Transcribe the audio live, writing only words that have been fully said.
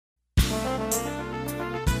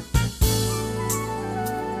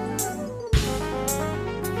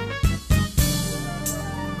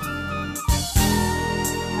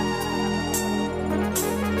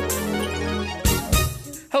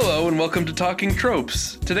welcome to Talking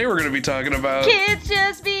Tropes. Today we're going to be talking about... Kids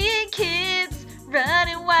just being kids,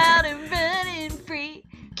 running wild and running free.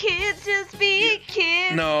 Kids just being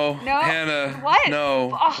kids. No, Hannah. What?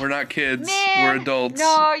 No, Oh, we're not kids. man, We're adults.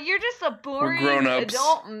 No, you're just a boring grown-ups.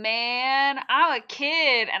 adult man. I'm a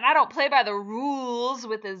kid, and I don't play by the rules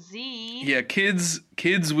with a Z. Yeah, kids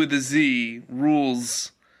with a Z,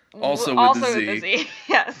 rules, also with with a Z.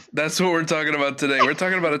 Yes. That's what we're talking about today. We're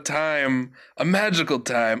talking about a time, a magical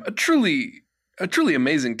time, a truly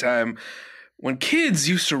amazing time when kids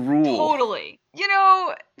used to rule. Totally. You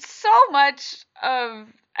know, so much of,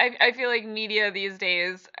 I feel like media these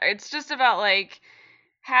days, it's just about, like,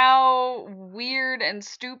 how weird and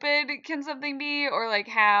stupid can something be, or, like,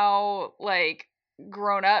 how, like,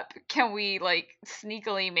 grown up can we, like,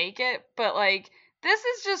 sneakily make it, but, like, this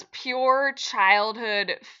is just pure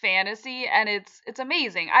childhood fantasy, and it's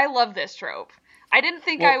amazing. I love this trope. I didn't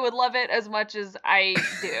think I would love it as much as I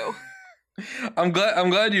do. I'm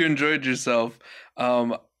glad you enjoyed yourself.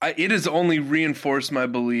 It has only reinforced my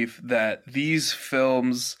belief that these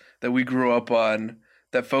films that we grew up on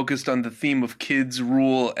that focused on the theme of kids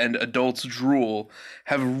rule and adults drool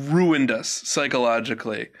have ruined us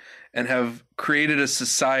psychologically and have created a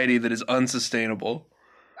society that is unsustainable.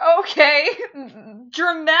 Okay,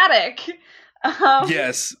 dramatic.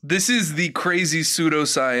 Yes, this is the crazy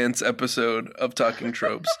pseudoscience episode of Talking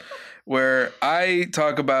Tropes, where I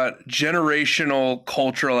talk about generational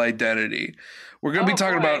cultural identity. We're going to be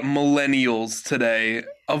talking about millennials today,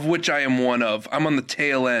 of which I am one of. I'm on the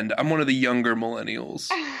tail end. I'm one of the younger millennials.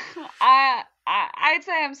 I'd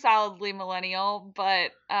say I'm solidly millennial, but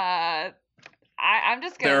I'm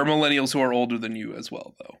just gonna... There are millennials who are older than you as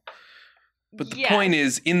well, though. But the point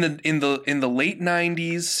is, in the late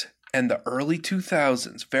 90s and the early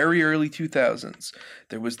 2000s, very early 2000s,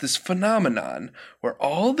 there was this phenomenon where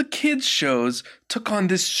all the kids' shows took on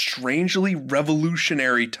this strangely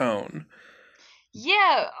revolutionary tone.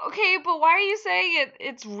 Yeah, okay, but why are you saying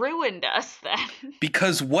it's ruined us then?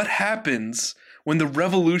 Because what happens when the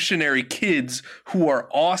revolutionary kids who are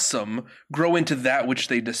awesome grow into that which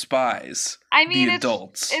they despise? I mean, the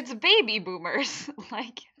adults. It's baby boomers.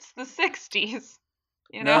 Like, it's the 60s.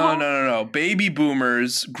 You know? No. Baby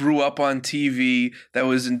boomers grew up on TV that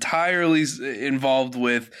was entirely involved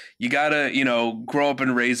with, you gotta, grow up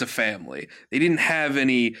and raise a family. They didn't have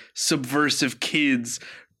any subversive kids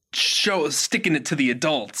sticking it to the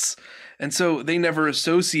adults. And so they never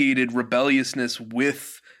associated rebelliousness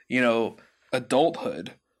with,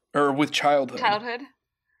 adulthood or with childhood. Childhood?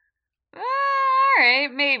 All right,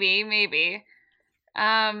 maybe.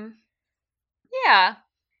 Yeah,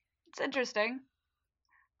 it's interesting.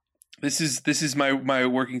 This is my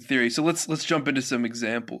working theory. So let's jump into some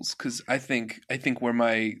examples, because I think where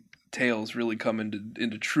my tales really come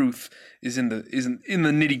into truth is in the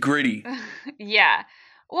nitty-gritty. Yeah.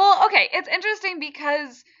 Well, okay, it's interesting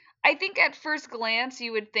because I think at first glance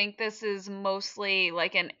you would think this is mostly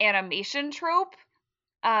like an animation trope.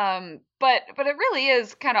 But it really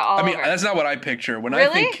is kind of all over. I mean, that's not what I picture. When Really?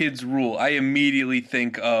 I think kids rule, I immediately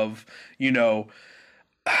think of,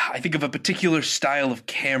 I think of a particular style of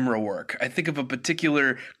camera work. I think of a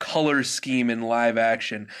particular color scheme in live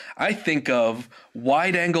action. I think of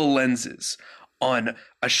wide-angle lenses on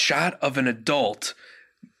a shot of an adult,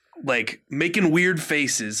 like, making weird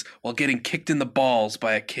faces while getting kicked in the balls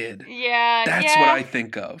by a kid. Yeah, That's what I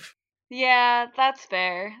think of. Yeah, that's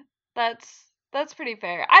fair. That's pretty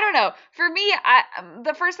fair. I don't know. For me,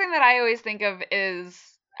 the first thing that I always think of is,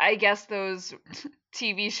 I guess, those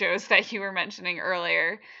TV shows that you were mentioning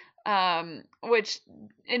earlier, which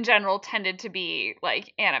in general tended to be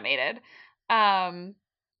like animated.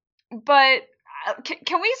 But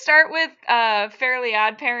can we start with Fairly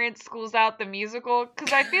Odd Parents, School's Out, the musical?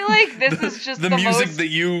 Because I feel like this is just the music most... that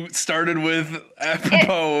you started with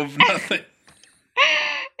apropos of nothing.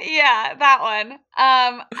 Yeah, that one.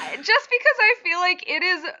 Just because I feel like it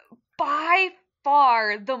is by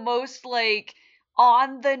far the most, like,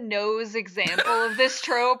 on the nose example of this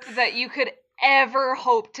trope that you could ever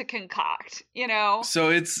hope to concoct,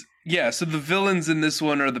 So so the villains in this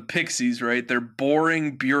one are the pixies, right? They're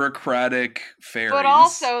boring, bureaucratic fairies. But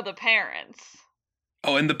also the parents.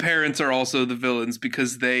 Oh, and the parents are also the villains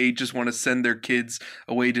because they just want to send their kids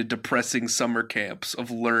away to depressing summer camps of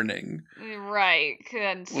learning. Right.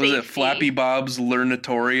 And safety. Was it Flappy Bob's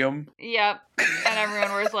Learnatorium? Yep. And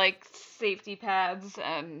everyone wears, like, safety pads,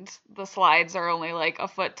 and the slides are only, like, a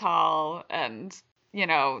foot tall, and,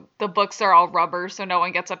 the books are all rubber so no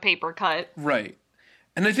one gets a paper cut. Right.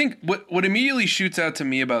 And I think what immediately shoots out to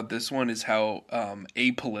me about this one is how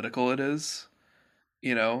apolitical it is.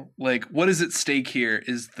 Like, what is at stake here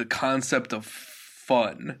is the concept of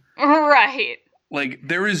fun. Right. Like,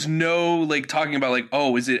 there is no, like, talking about, like,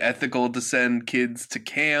 oh, is it ethical to send kids to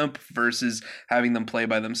camp versus having them play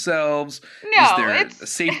by themselves? Is No, there it's a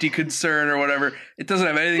safety concern or whatever? It doesn't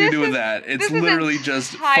have anything to this do with is that. It's this is literally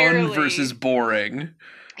just fun versus entirely boring.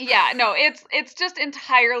 yeah, no, it's just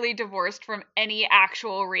entirely divorced from any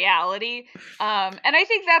actual reality. And I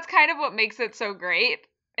think that's kind of what makes it so great,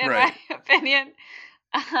 in my Right. opinion.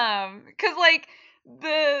 'Cause like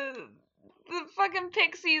the the fucking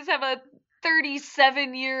Pixies have a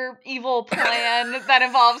 37-year evil plan that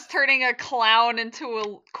involves turning a clown into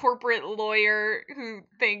a corporate lawyer who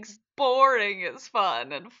thinks boring is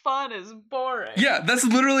fun and fun is boring. Yeah, that's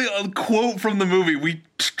literally a quote from the movie. We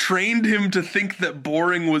trained him to think that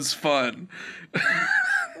boring was fun.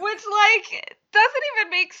 Which, like, doesn't even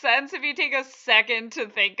make sense if you take a second to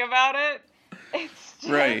think about it. It's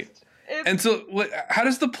just, Right. it's, And so, how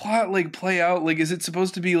does the plot, like, play out? Like, is it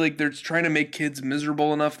supposed to be, like, they're trying to make kids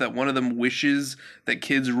miserable enough that one of them wishes that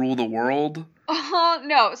kids rule the world?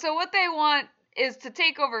 no. So what they want is to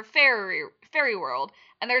take over Fairy World,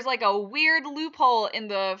 and there's like a weird loophole in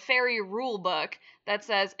the fairy rule book that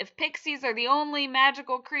says if pixies are the only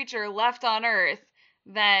magical creature left on Earth,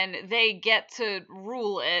 then they get to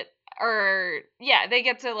rule it, or yeah, they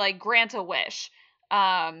get to like grant a wish.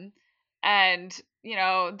 And you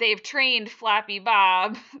know they've trained Flappy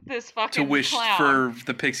Bob, this To fucking wish clown. for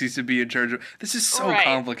the Pixies to be in charge of. This is so Right.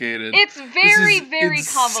 complicated. It's This very, is very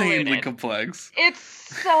insanely convoluted. complex. It's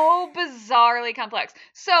so bizarrely complex.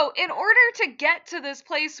 So, in order to get to this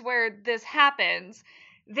place where this happens,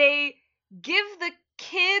 they give the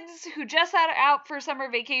kids who just had out for summer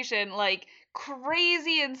vacation like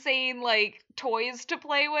crazy insane like toys to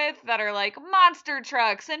play with that are like monster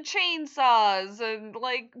trucks and chainsaws and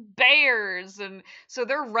like bears, and so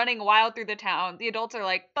they're running wild through the town. The adults are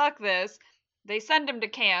like, fuck this. They send him to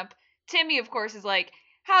camp. Timmy, of course, is like,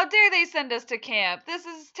 how dare they send us to camp? This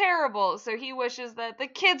is terrible. So he wishes that the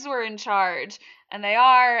kids were in charge. And they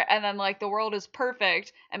are. And then, like, the world is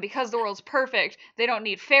perfect. And because the world's perfect, they don't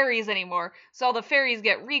need fairies anymore. So all the fairies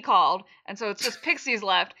get recalled. And so it's just pixies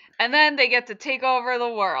left. And then they get to take over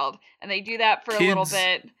the world. And they do that for a little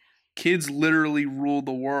bit. Kids literally rule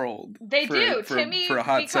the world. They do. Timmy for a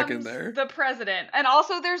hot becomes second there. the president. And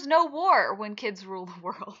also, there's no war when kids rule the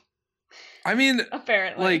world. I mean,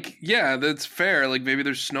 apparently, like, yeah, that's fair. Like, maybe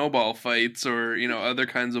there's snowball fights or, you know, other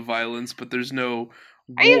kinds of violence, but there's no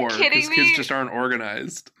Are you war kidding because me? kids just aren't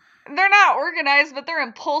organized. They're not organized, but they're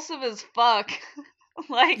impulsive as fuck.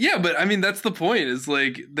 Like, yeah, but I mean, that's the point. Is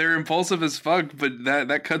like they're impulsive as fuck, but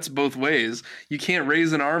that cuts both ways. You can't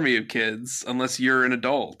raise an army of kids unless you're an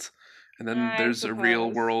adult. And then there's a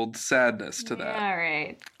real world sadness to that. All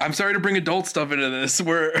right. I'm sorry to bring adult stuff into this.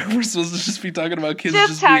 We're supposed to just be talking about kids.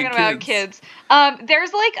 Just talking about kids.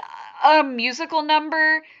 There's like a musical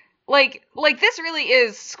number. Like this really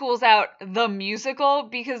is Schools Out the musical,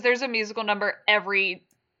 because there's a musical number every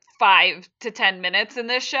 5 to 10 minutes in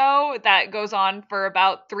this show that goes on for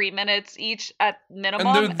about 3 minutes each at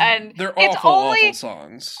minimum, and they're it's awful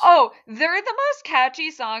songs. Oh, they're the most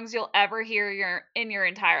catchy songs you'll ever hear in your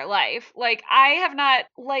entire life. Like,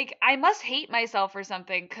 I must hate myself or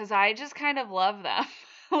something, because I just kind of love them.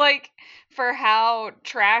 Like, for how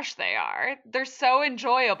trash they are. They're so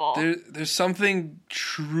enjoyable. There's something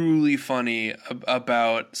truly funny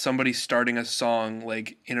about somebody starting a song,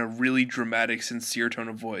 like, in a really dramatic, sincere tone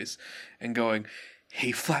of voice and going,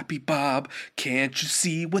 "Hey, Flappy Bob, can't you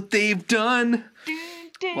see what they've done?"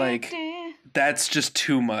 Like, that's just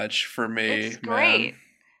too much for me. It's great. Man.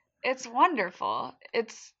 It's wonderful.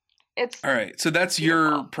 It's all right, so that's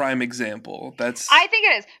beautiful. Your prime example. I think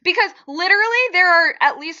it is, because literally there are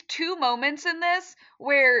at least 2 moments in this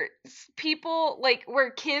where people, like, where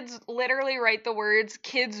kids literally write the words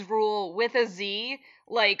 "kids rule" with a Z,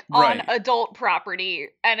 like, on adult property,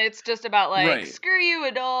 and it's just about like, screw you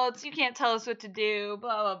adults, you can't tell us what to do,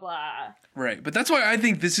 blah blah blah. Right, but that's why I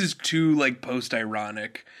think this is too, like,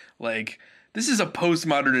 post-ironic. Like, this is a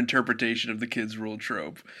postmodern interpretation of the kids rule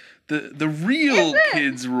trope. The real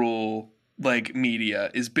kids rule, like, media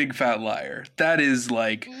is Big Fat Liar. That is,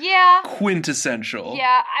 like, quintessential.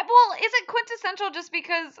 Yeah, well, is it quintessential just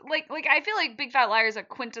because, like I feel like Big Fat Liar is a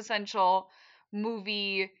quintessential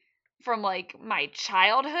movie from, like, my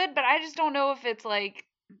childhood, but I just don't know if it's, like,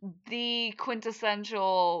 the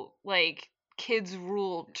quintessential, like, kids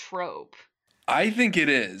rule trope. I think it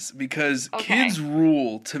is, because kids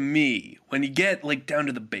rule, to me, when you get, like, down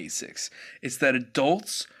to the basics, it's that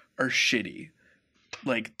adults are shitty.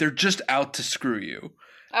 Like, they're just out to screw you.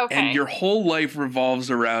 Okay. And your whole life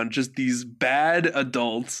revolves around just these bad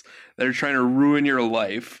adults that are trying to ruin your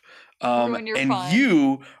life. Ruin your And fun.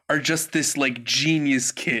 you are just this like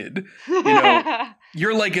genius kid. You know,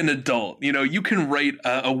 you're like an adult. You know, you can write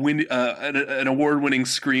an award-winning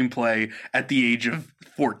screenplay at the age of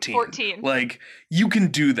 14. 14. Like, you can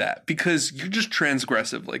do that because you're just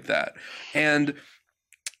transgressive like that. And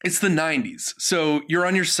it's the 90s. So you're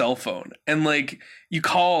on your cell phone and like you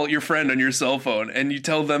call your friend on your cell phone and you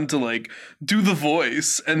tell them to like do the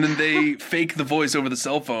voice, and then they fake the voice over the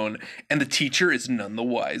cell phone, and the teacher is none the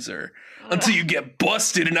wiser until you get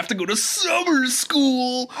busted and have to go to summer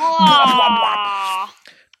school. Blah, blah, blah.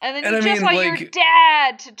 And then And you I just mean, want your like-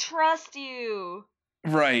 dad to trust you.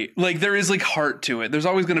 Right. Like there is like heart to it. There's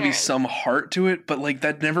always going to be There is. some heart to it, but like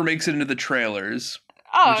that never makes it into the trailers,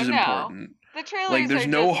 Oh, which is no. important. The trailers Like there's are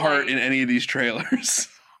no just, heart like- in any of these trailers.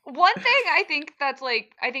 One thing I think that's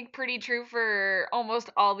like I think pretty true for almost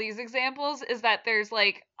all these examples is that there's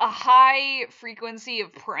like a high frequency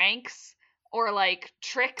of pranks or like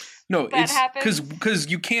tricks No, that it's happens. because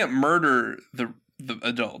you can't murder the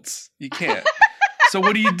adults. You can't. So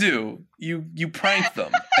what do? You prank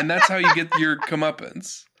them, and that's how you get your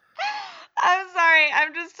comeuppance. I'm sorry,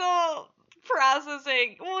 I'm just still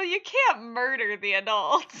processing. Well, you can't murder the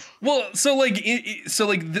adults. Well, so like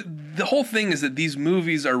the whole thing is that these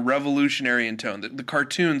movies are revolutionary in tone. The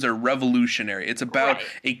cartoons are revolutionary. It's about Right.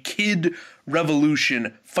 a kid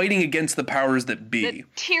revolution fighting against the powers that be. The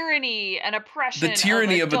tyranny and oppression. The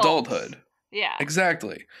tyranny of adults. adulthood. Yeah.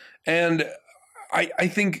 Exactly. And I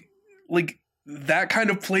think like that kind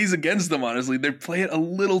of plays against them, honestly. They play it a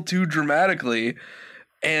little too dramatically.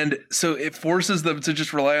 And so it forces them to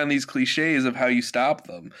just rely on these cliches of how you stop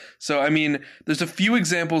them. So, I mean, there's a few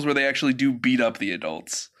examples where they actually do beat up the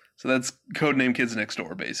adults. So that's Codename Kids Next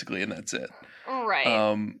Door, basically, and that's it.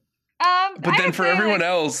 Right. But then for everyone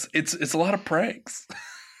else, it's a lot of pranks.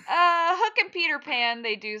 Hook and Peter Pan,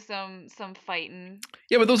 they do some fighting.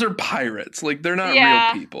 Yeah, but those are pirates. Like, they're not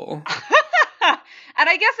Yeah. real people. And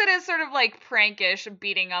I guess it is sort of like prankish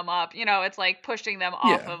beating them up. You know, it's like pushing them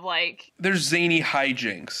off Yeah. of like There's zany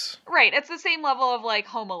hijinks. right. It's the same level of like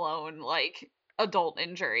Home Alone, like adult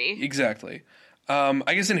injury. Exactly.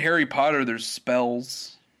 I guess in Harry Potter, there's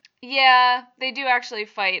spells. Yeah, they do actually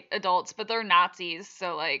fight adults, but they're Nazis,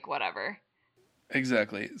 so like whatever.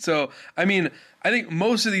 Exactly. So, I mean, I think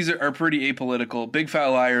most of these are pretty apolitical. Big Fat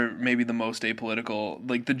Liar may be the most apolitical.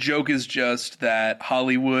 Like, the joke is just that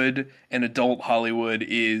Hollywood and adult Hollywood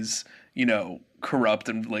is, you know, corrupt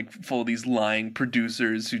and, like, full of these lying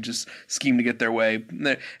producers who just scheme to get their way.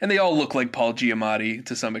 And they all look like Paul Giamatti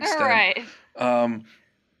to some extent. Right.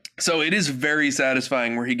 So it is very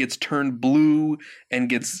satisfying where he gets turned blue and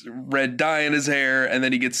gets red dye in his hair, and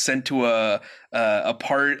then he gets sent to a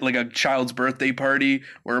part, like a child's birthday party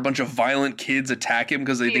where a bunch of violent kids attack him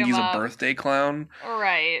because they Beat think him he's up. a birthday clown.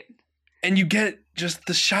 Right. And you get just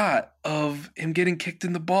the shot of him getting kicked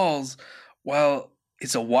in the balls while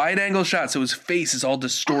it's a wide angle shot, so his face is all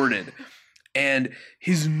distorted. And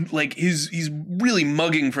he's really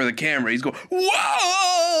mugging for the camera. He's going,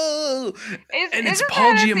 whoa! And it's Isn't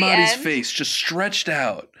Paul that at the Giamatti's end? face just stretched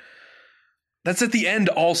out. That's at the end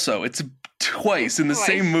also. It's twice in the Twice.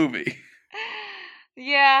 same movie.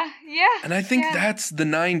 Yeah. And I think Yeah. that's the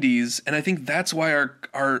 90s, and I think that's why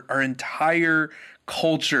our entire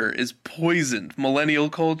culture is poisoned, millennial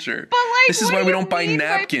culture. But like, This is what why do we you don't buy mean by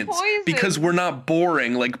napkins, poison? because we're not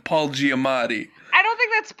boring like Paul Giamatti. I don't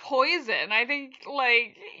think that's poison. I think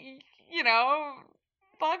like you know,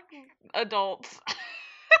 fuck adults.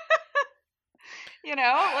 You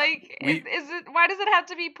know, like We- is it? Why does it have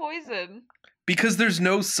to be poison? Because there's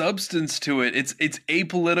no substance to it. It's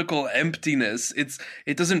apolitical emptiness.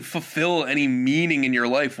 It doesn't fulfill any meaning in your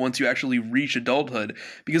life once you actually reach adulthood.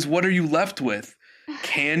 Because what are you left with?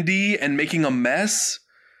 Candy and making a mess?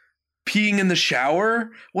 Peeing in the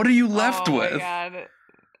shower? What are you left Oh with? my god.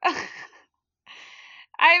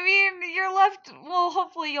 I mean, you're left. Well,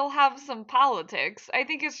 hopefully you'll have some politics. I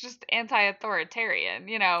think it's just anti-authoritarian,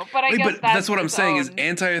 you know. But I Wait, guess but that's what I'm its saying is own-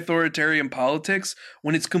 anti-authoritarian politics,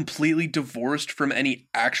 when it's completely divorced from any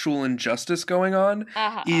actual injustice going on,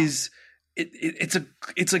 Uh-huh. it's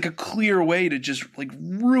like a clear way to just like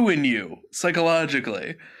ruin you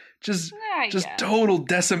psychologically. Just I guess. total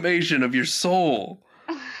decimation of your soul.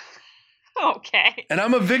 Okay. And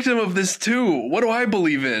I'm a victim of this too. What do I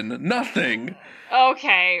believe in? Nothing.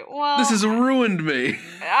 Okay. Well, This has ruined me.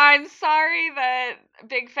 I'm sorry that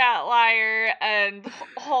Big Fat Liar and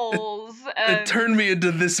Holes and It turned me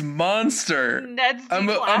into this monster. Ned's I'm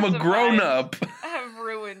a grown Declassified up. have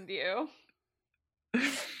ruined you.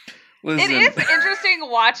 Listen. It is interesting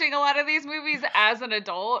watching a lot of these movies as an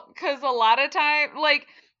adult because a lot of time, like,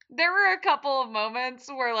 there were a couple of moments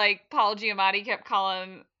where like Paul Giamatti kept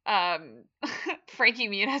calling um Frankie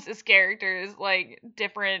Muniz's characters like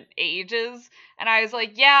different ages, and I was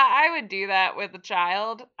like, yeah, I would do that with a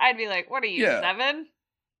child. I'd be like, what are you, Yeah. 7?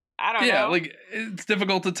 I don't Yeah, know. like it's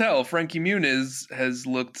difficult to tell. Frankie Muniz has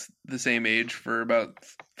looked the same age for about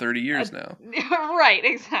 30 years now. Right,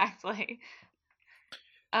 exactly.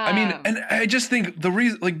 I mean, Um, and I just think the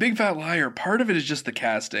reason, like Big Fat Liar, part of it is just the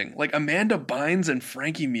casting. Like Amanda Bynes and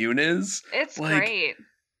Frankie Muniz, it's like great.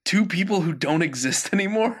 two people who don't exist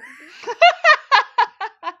anymore.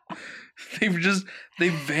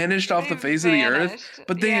 They've vanished off the They've face of the earth. vanished.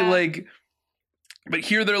 But they Yeah. but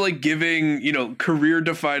here they're like giving, career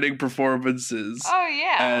defining performances Oh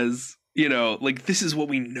yeah. as, like this is what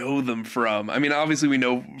we know them from. I mean, obviously we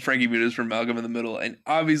know Frankie Muniz from Malcolm in the Middle, and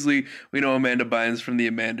obviously we know Amanda Bynes from The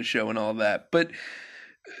Amanda Show and all that. But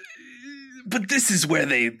this is where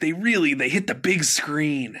they hit the big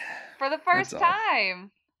screen. For the first That's all.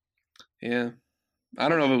 time. Yeah. I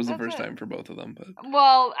don't know if it was the That's first it. time for both of them, but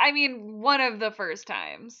Well, I mean, one of the first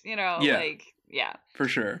times, Yeah. like, yeah. for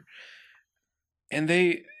sure. And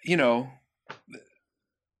they,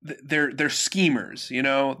 they're schemers,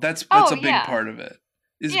 That's Oh, a big yeah. part of it.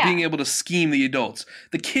 Is Yeah. being able to scheme the adults.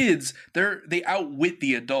 The kids, they outwit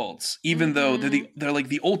the adults, even though they're like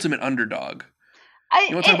the ultimate underdog.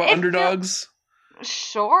 You want to talk about underdogs?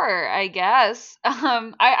 Sure, I guess.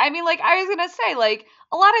 I mean, like, I was gonna say, like,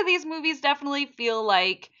 a lot of these movies definitely feel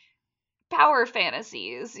like power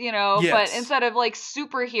fantasies, but Yes. instead of like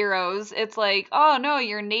superheroes, it's like, oh no,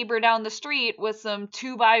 your neighbor down the street with some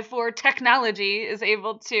 2x4 technology is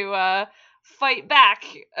able to fight back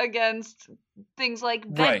against things like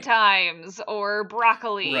Right. bedtimes or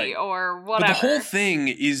broccoli Right. or whatever. But the whole thing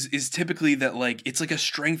is typically that like it's like a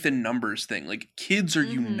strength in numbers thing. Like kids are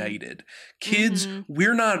united. Kids,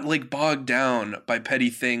 we're not like bogged down by petty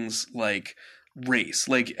things like race.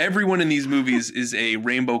 Like everyone in these movies is a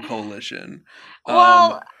rainbow coalition.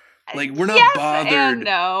 Well, like we're not yes bothered and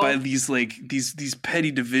no. by these like these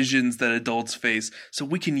petty divisions that adults face, so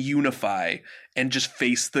we can unify and just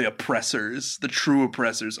face the oppressors, the true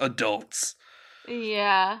oppressors, adults.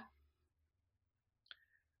 Yeah.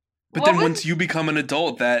 But then once you become an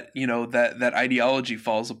adult, that that ideology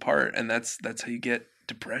falls apart, and that's how you get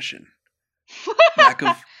depression.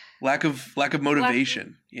 lack of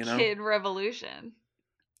motivation, Kid revolution.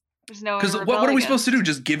 There's no. Because what are we supposed to do?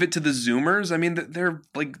 Just give it to the Zoomers? I mean,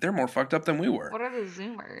 they're more fucked up than we were. What are the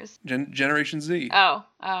Zoomers? Generation Z. Oh,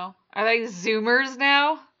 are they Zoomers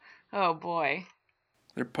now? Oh boy,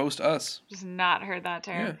 they're post us. Just not heard that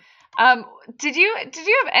term. Yeah. Did you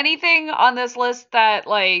have anything on this list that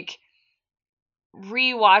like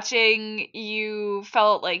rewatching you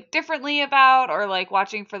felt like differently about, or like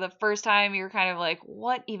watching for the first time you're kind of like,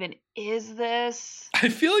 what even is this? I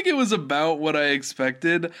feel like it was about what I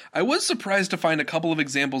expected. I was surprised to find a couple of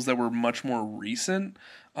examples that were much more recent.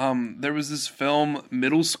 There was this film,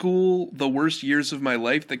 Middle School, The Worst Years of My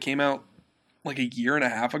Life, that came out like a year and a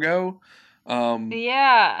half ago.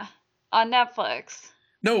 Yeah, on Netflix.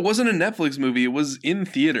 No, it wasn't a Netflix movie. It was in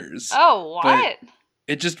theaters. Oh, what?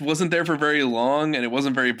 It just wasn't there for very long, and it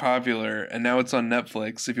wasn't very popular, and now it's on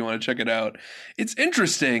Netflix if you want to check it out. It's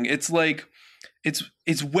interesting. It's like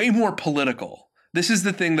it's way more political. This is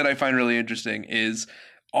the thing that I find really interesting is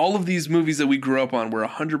all of these movies that we grew up on were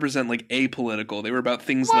 100% like apolitical. They were about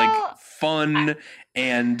things like fun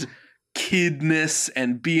and kidness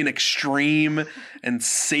and being extreme and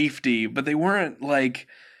safety, but they weren't like,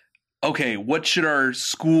 okay, what should our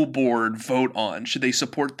school board vote on? Should they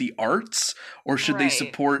support the arts or should they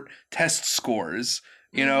support test scores?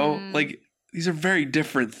 Like these are very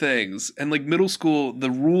different things. And like Middle School, the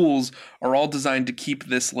rules are all designed to keep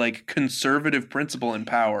this like conservative principal in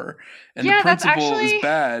power. And the principal is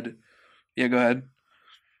bad. Yeah, go ahead.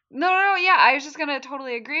 No, yeah, I was just going to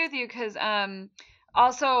totally agree with you because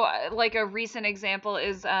also like a recent example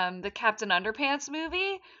is the Captain Underpants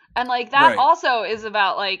movie. And like that also is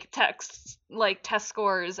about like test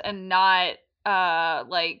scores and not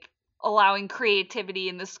like allowing creativity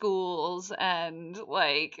in the schools and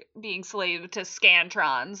like being slave to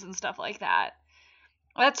scantrons and stuff like that.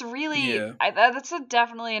 That's really that's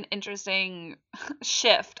definitely an interesting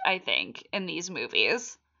shift, I think, in these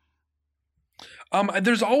movies.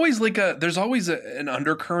 There's always an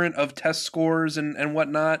undercurrent of test scores and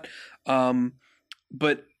whatnot.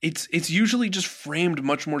 But it's usually just framed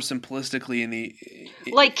much more simplistically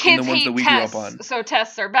like kids in the ones hate that we tests, grew up on. So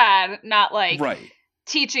tests are bad, not like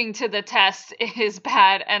teaching to the test is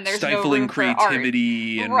bad and there's stifling no room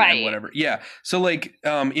creativity for art. and whatever. Yeah. So like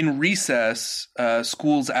in Recess,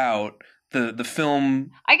 School's Out, the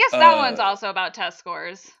film. I guess that one's also about test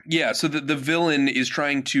scores. Yeah, so the villain is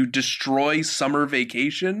trying to destroy summer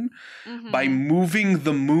vacation by moving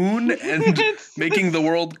the moon and making the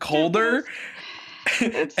world colder.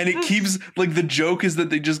 And it keeps, like, the joke is that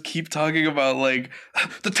they just keep talking about, like,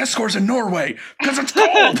 the test scores in Norway because it's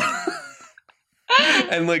cold.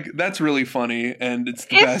 And, like, that's really funny, and it's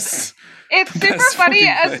the best. It's super funny,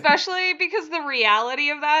 especially because the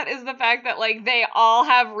reality of that is the fact that, like, they all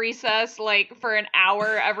have recess, like, for an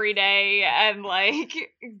hour every day and, like,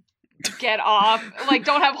 get off, like,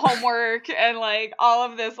 don't have homework and, like, all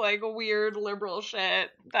of this, like, weird liberal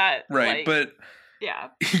shit that, right, like, but yeah,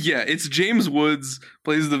 it's James Woods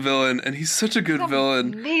plays the villain, and he's such a good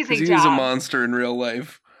villain. Amazing job. He's a monster in real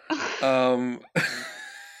life.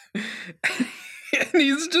 And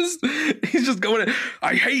he's just going,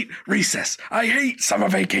 I hate recess. I hate summer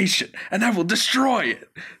vacation. And I will destroy it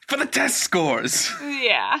for the test scores.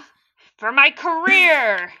 Yeah. For my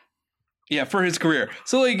career. Yeah, for his career.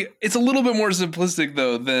 So, like, it's a little bit more simplistic,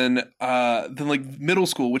 though, than like, middle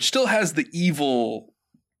school, which still has the evil,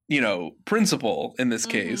 you know, principal in this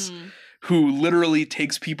case, who literally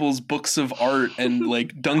takes people's books of art and,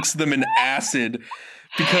 like, dunks them in acid.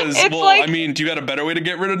 Because, it's well, like, I mean, do you got a better way to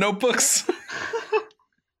get rid of notebooks?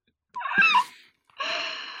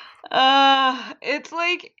 It's,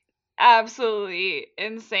 like, absolutely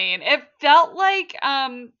insane. It felt like,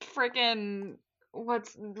 frickin'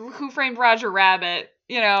 Who Framed Roger Rabbit,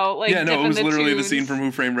 you know, like, yeah, no, it was literally the scene from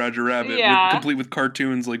Who Framed Roger Rabbit, complete with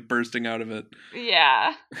cartoons, like, bursting out of it.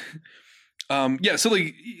 Yeah. Yeah, so,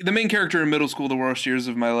 like, the main character in middle school, The Worst Years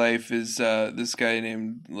of My Life, is this guy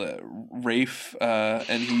named Rafe,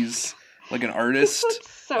 and he's, like, an artist.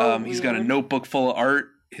 So he's got a notebook full of art.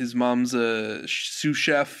 His mom's a sous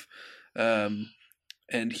chef,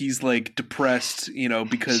 and he's, like, depressed, you know,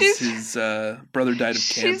 because his brother died of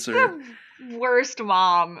cancer. She's the worst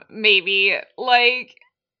mom, maybe. Like,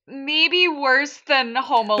 maybe worse than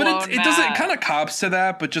Home Alone. But it doesn't, it kind of cops to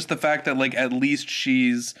that, but just the fact that, like, at least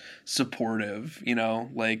she's supportive, you know,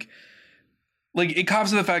 like it cops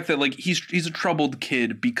to the fact that, like, he's a troubled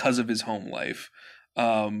kid because of his home life.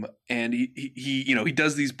 And he you know, he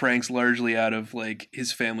does these pranks largely out of, like,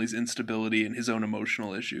 his family's instability and his own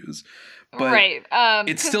emotional issues. But right.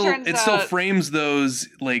 It still frames those,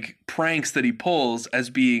 like, pranks that he pulls as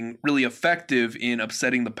being really effective in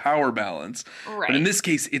upsetting the power balance. Right. But in this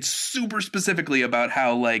case, it's super specifically about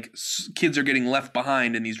how, like, kids are getting left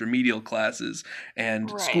behind in these remedial classes, and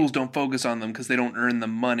schools don't focus on them because they don't earn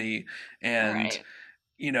them money. And,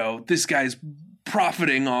 you know, this guy's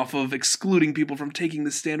profiting off of excluding people from taking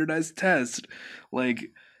the standardized test.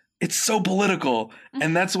 Like, it's so political,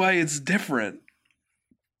 and that's why it's different.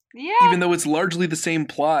 Yeah. Even though it's largely the same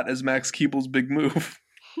plot as Max Keeble's Big Move.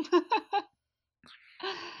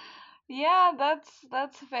 Yeah,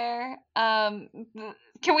 that's fair.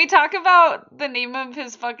 Can we talk about the name of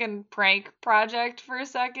his fucking prank project for a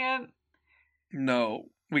second? No,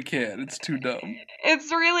 we can't. It's too dumb.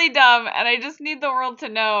 It's really dumb, and I just need the world to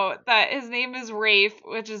know that his name is Rafe,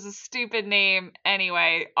 which is a stupid name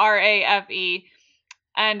anyway, Rafe.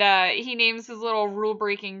 And he names his little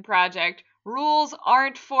rule-breaking project Rules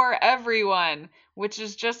Aren't For Everyone, which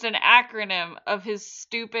is just an acronym of his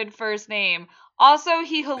stupid first name. Also,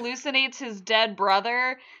 he hallucinates his dead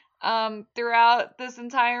brother throughout this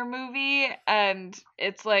entire movie, and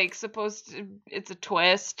it's, like, it's a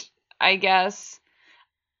twist, I guess,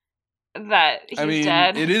 that he's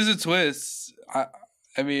dead. It is a twist. I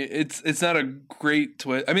mean, it's not a great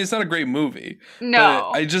twist. I mean, it's not a great movie. No.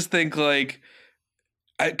 But I just think, like,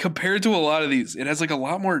 compared to a lot of these, it has, like, a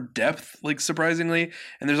lot more depth, like, surprisingly.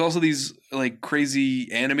 And there's also these, like,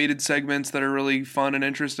 crazy animated segments that are really fun and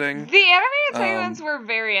interesting. The animated segments were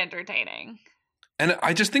very entertaining. And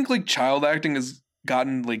I just think, like, child acting has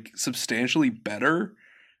gotten, like, substantially better,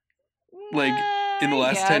 like, in the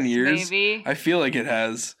last 10 years. Maybe. I feel like it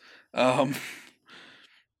has.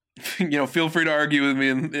 You know, feel free to argue with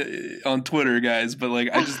me on Twitter, guys. But, like,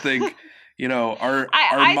 I just think... You know, our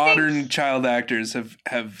modern child actors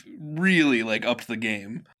have really, like, upped the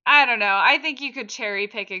game. I don't know. I think you could cherry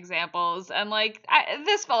pick examples, and, like,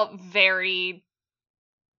 this felt very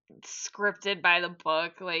scripted by the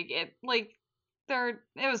book. Like, it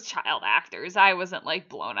was child actors. I wasn't, like,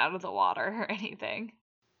 blown out of the water or anything.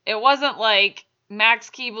 It wasn't like Max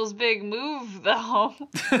Keeble's Big Move, though.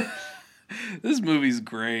 This movie's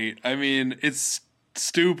great. I mean, it's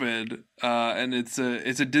stupid, and it's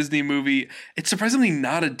a Disney movie. It's surprisingly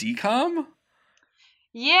not a DCOM.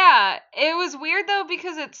 Yeah, it was weird though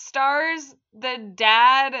because it stars the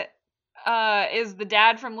dad is the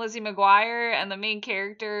dad from Lizzie McGuire, and the main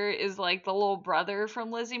character is like the little brother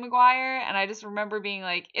from Lizzie McGuire. And I just remember being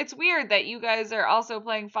like, it's weird that you guys are also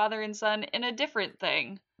playing father and son in a different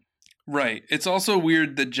thing. Right. It's also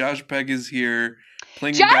weird that Josh Peck is here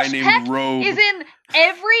playing Josh a guy named Peck Robe. is in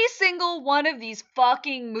every single one of these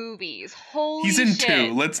fucking movies. Holy shit. He's in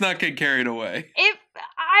 2. Let's not get carried away.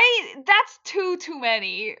 That's too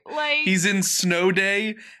many. Like, he's in Snow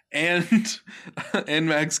Day and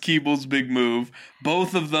Max Keeble's Big Move.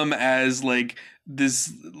 Both of them as like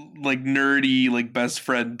this like nerdy like best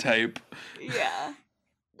friend type. Yeah.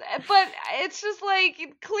 But it's just like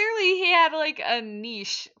clearly he had like a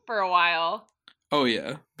niche for a while. Oh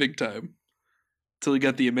yeah, big time. Till he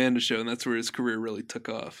got the Amanda Show, and that's where his career really took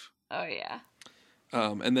off. Oh yeah.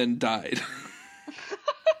 And then died.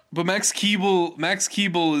 But Max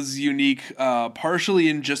Keeble is unique, partially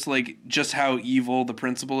in just how evil the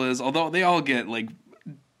principal is. Although they all get like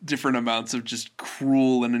different amounts of just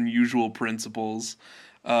cruel and unusual principles.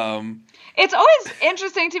 It's always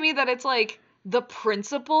interesting to me that it's like the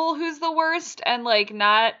principal who's the worst, and like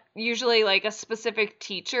not usually like a specific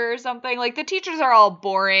teacher or something. Like the teachers are all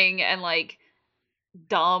boring and like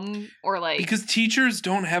dumb, or like, because teachers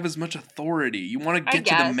don't have as much authority. You want to get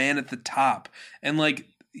to the man at the top, and like,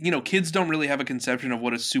 you know, kids don't really have a conception of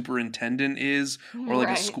what a superintendent is or like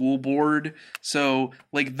a school board. So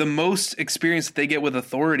like the most experience that they get with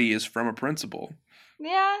authority is from a principal.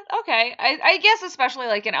 Yeah, okay. I guess especially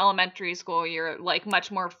like in elementary school, you're like much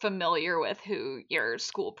more familiar with who your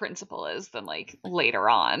school principal is than like later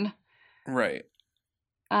on. Right.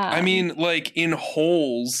 I mean, like in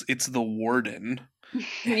Holes, it's the warden.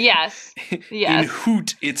 Yes. In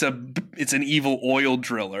Hoot, it's an evil oil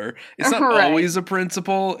driller. It's not always a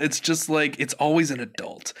principal. It's just like it's always an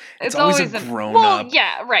adult. It's always a grown up.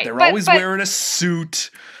 Yeah, right. They're always wearing a suit.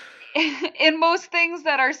 In most things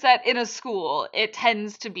that are set in a school, it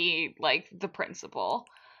tends to be like the principal.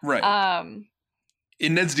 Right.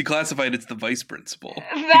 In Ned's Declassified, it's the vice principal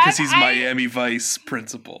because he's Miami Vice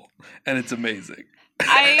principal, and it's amazing.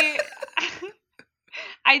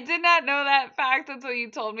 I did not know that fact until you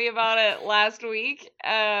told me about it last week.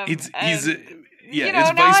 It's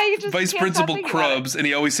Vice Principal Krubs, and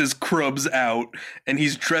he always says Krubs out, and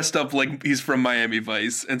he's dressed up like he's from Miami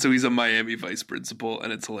Vice, and so he's a Miami Vice Principal,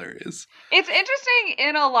 and it's hilarious. It's interesting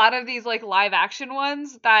in a lot of these like live action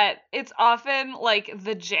ones that it's often like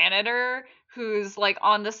the janitor who's like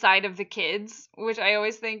on the side of the kids, which I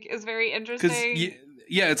always think is very interesting.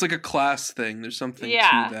 Yeah, it's like a class thing. There's something to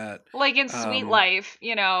that. Like in Sweet Life,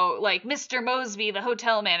 you know, like Mr. Mosby, the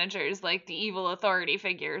hotel manager, is like the evil authority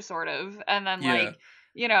figure, sort of. And then, like,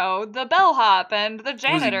 you know, the bellhop and the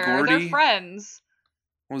janitor are their friends.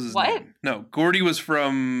 What was his name? No, Gordy was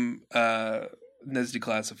from Ned's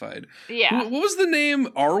Declassified. Yeah. What was the name?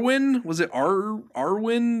 Arwen? Was it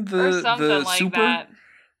Arwen? Or something the like super? that.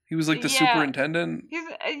 He was like the superintendent.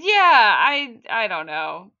 I don't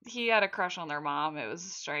know. He had a crush on their mom. It was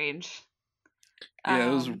strange. Yeah,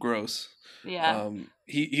 it was gross. Yeah.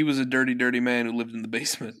 He was a dirty man who lived in the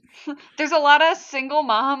basement. There's a lot of single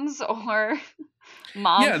moms or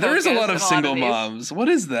mom. Yeah, there is a lot of single moms. What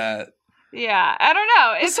is that? Yeah, I don't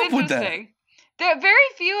know. It's What's up interesting. There very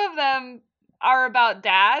few of them are about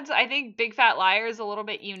dads. I think Big Fat Liar is a little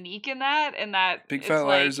bit unique in that Big Fat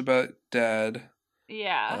Liar is about dad.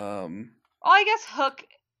 Yeah. Well, I guess Hook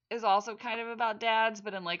is also kind of about dads,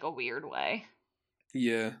 but in like a weird way.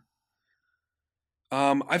 Yeah.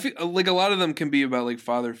 I feel like a lot of them can be about like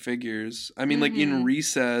father figures. I mean, like in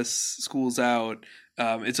Recess, School's Out,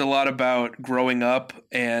 it's a lot about growing up,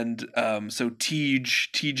 and so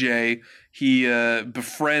TJ, he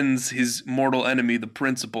befriends his mortal enemy, the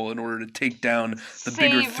principal, in order to take down the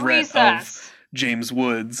bigger threat of James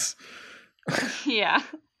Woods. Yeah.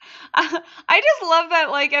 I just love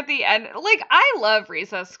that, like, at the end, like, I love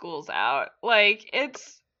Recess, School's Out. Like,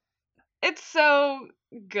 it's so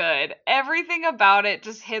good. Everything about it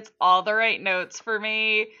just hits all the right notes for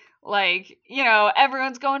me. Like, you know,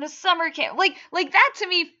 everyone's going to summer camp. Like that to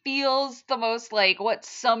me feels the most like what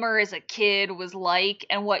summer as a kid was like,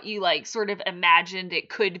 and what you like sort of imagined it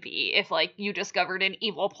could be if like you discovered an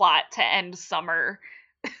evil plot to end summer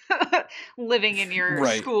living in your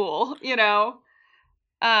school, you know?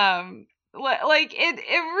 Like it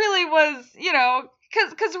really was, you know,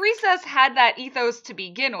 because Recess had that ethos to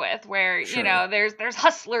begin with, where you know there's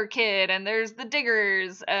Hustler Kid and there's the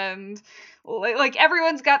Diggers, and like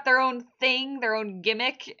everyone's got their own thing, their own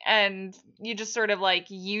gimmick, and you just sort of like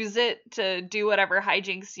use it to do whatever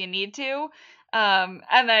hijinks you need to.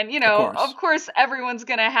 And then, you know, of course everyone's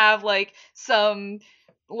gonna have like some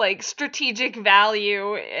like strategic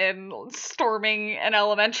value in storming an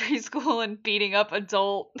elementary school and beating up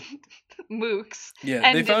adult mooks. Yeah,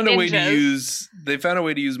 and they found a way to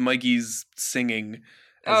ninjas. use Mikey's singing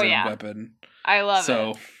as Oh a yeah, weapon. I love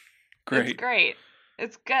So it. It's great. great.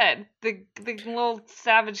 It's good. The little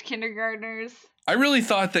savage kindergartners. I really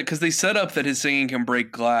thought that because they set up that his singing can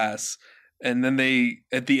break glass, and then they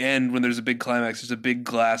at the end when there's a big climax, there's a big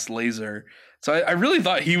glass laser. So I really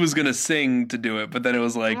thought he was gonna sing to do it, but then it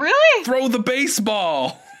was like, Really? throw the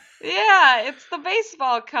baseball. Yeah, it's the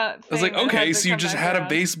baseball cut. I was like, okay, so you just had a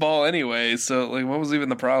baseball anyway, so like, what was even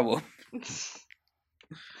the problem?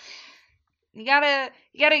 You gotta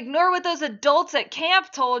ignore what those adults at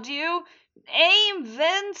camp told you. Aim,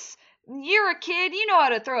 Vince. You're a kid. You know how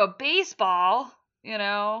to throw a baseball. You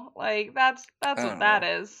know, like that's what that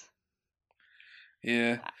is.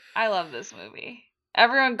 Yeah. I love this movie.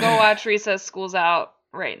 Everyone, go watch Recess School's Out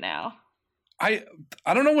right now. I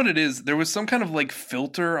don't know what it is. There was some kind of like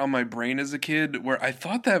filter on my brain as a kid where I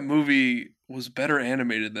thought that movie was better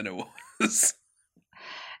animated than it was.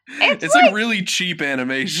 It's like really cheap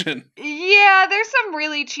animation. Yeah, there's some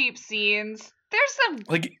really cheap scenes. There's some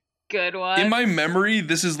like good ones. In my memory,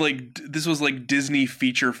 this was like Disney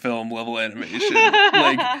feature film level animation.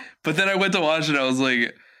 Like, but then I went to watch it and I was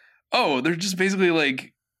like, oh, they're just basically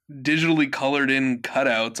like digitally colored in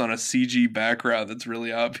cutouts on a CG background that's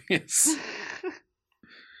really obvious.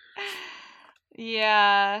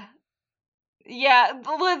 Yeah. Yeah,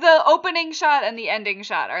 the opening shot and the ending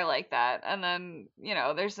shot are like that. And then, you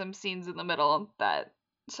know, there's some scenes in the middle that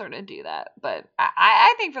sort of do that. But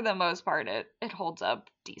I think for the most part it holds up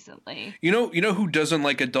decently. You know who doesn't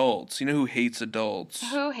like adults? You know who hates adults?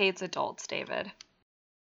 Who hates adults, David?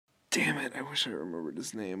 Damn it, I wish I remembered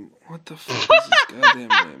his name. What the fuck is his goddamn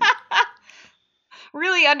name?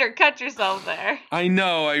 Really undercut yourself there. I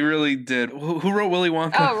know, I really did. Who wrote Willy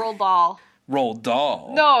Wonka? Oh, Roald Dahl. Roald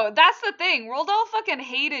Dahl. No, that's the thing. Roald Dahl fucking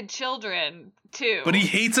hated children, too. But he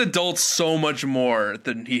hates adults so much more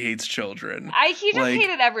than he hates children. He just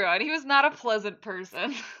hated everyone. He was not a pleasant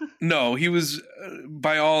person. No, he was,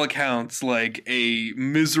 by all accounts, like a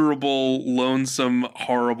miserable, lonesome,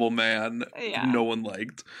 horrible man who no one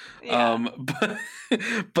liked. Yeah.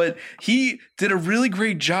 But he did a really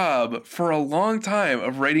great job for a long time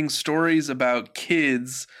of writing stories about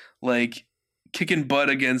kids, like, kicking butt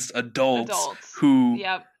against adults. who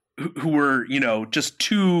were, you know, just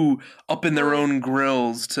too up in their own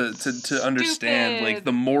grills to understand like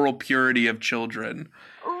the moral purity of children.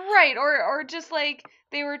 Right, or just like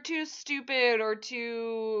they were too stupid or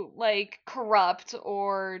too like corrupt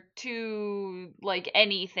or too like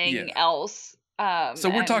anything else. So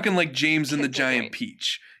we're talking like James and the Giant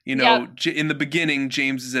Peach. You know, in the beginning,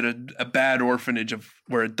 James is at a bad orphanage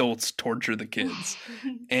where adults torture the kids.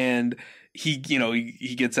 And he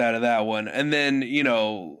gets out of that one. And then, you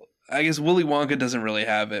know, I guess Willy Wonka doesn't really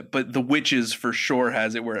have it, but The Witches for sure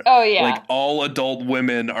has it where like all adult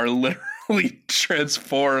women are literally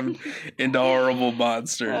transformed into horrible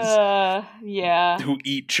monsters. Who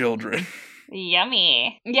eat children.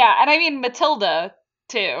 Yummy. Yeah, and I mean Matilda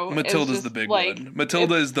too. Matilda's the big one.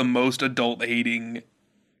 Matilda is the most adult-hating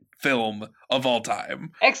film of all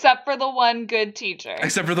time. Except for the one good teacher.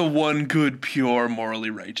 Except for the one good, pure,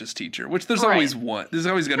 morally righteous teacher, which there's always one. There's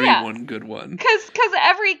always got to be one good one. Because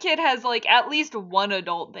every kid has, like, at least one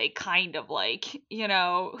adult they kind of like, you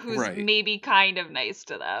know, who's maybe kind of nice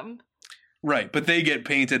to them. Right, but they get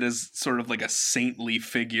painted as sort of like a saintly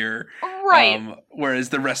figure. Right. Whereas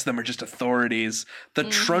the rest of them are just authorities. The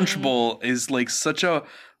Trunchbull is, like, such a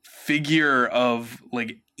figure of,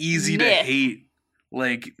 like, easy to hate.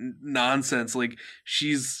 Like, nonsense. Like,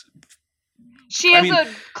 she has a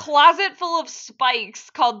closet full of spikes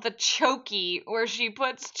called the Chokey, where she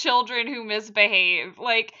puts children who misbehave.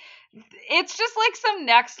 Like, it's just like some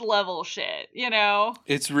next level shit, you know?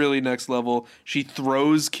 It's really next level. She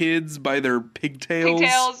throws kids by their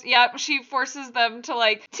pigtails. Yep. She forces them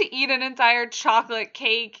to eat an entire chocolate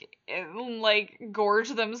cake and, like, gorge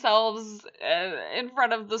themselves in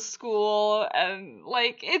front of the school. And,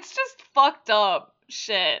 like, it's just fucked up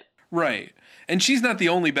shit. Right. And she's not the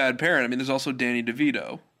only bad parent. I mean, there's also Danny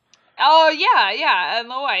DeVito. Oh, yeah, and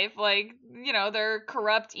the wife. Like, you know, they're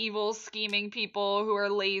corrupt, evil, scheming people who are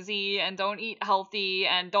lazy and don't eat healthy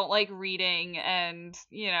and don't like reading and,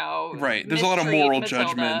 you know... Right, there's a lot of moral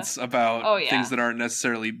judgments about things that aren't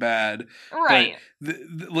necessarily bad. Right. But,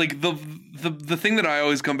 the thing that I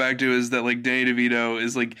always come back to is that, like, Danny DeVito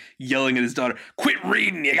is, like, yelling at his daughter, "Quit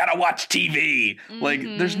reading, you gotta watch TV!" Mm-hmm. Like,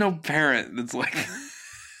 there's no parent that's like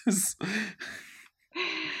this.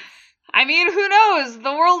 I mean, who knows?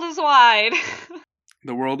 The world is wide.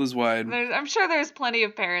 The world is wide. I'm sure there's plenty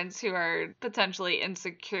of parents who are potentially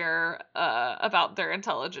insecure about their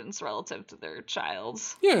intelligence relative to their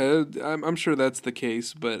child's. Yeah, I'm sure that's the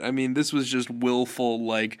case, but I mean, this was just willful,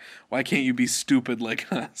 like, why can't you be stupid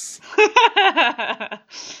like us?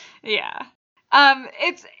 Yeah.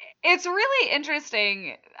 It's really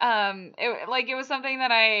interesting. It was something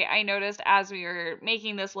that I noticed as we were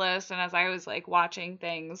making this list and as I was like watching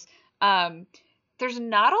things. There's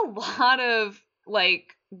not a lot of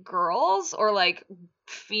like girls or like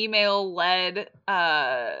female led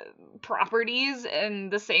properties in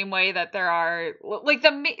the same way that there are like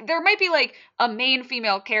there might be like a main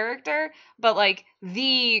female character, but like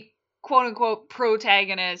the quote unquote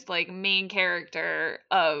protagonist, like main character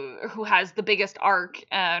of who has the biggest arc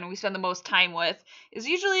and we spend the most time with is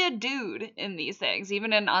usually a dude in these things,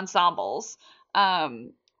 even in ensembles,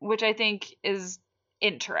 which I think is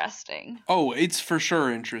interesting. Oh, it's for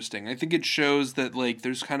sure interesting. I think it shows that like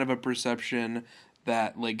there's kind of a perception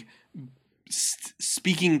that like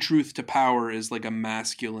speaking truth to power is like a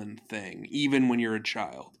masculine thing, even when you're a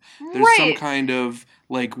child. There's some kind of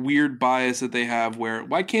like weird bias that they have where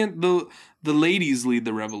why can't the ladies lead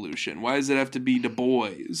the revolution? Why does it have to be the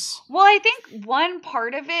boys? Well, I think one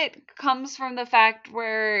part of it comes from the fact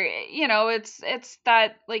where, it's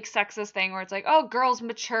that like sexist thing where it's like, oh, girls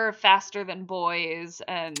mature faster than boys,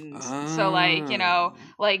 and so like,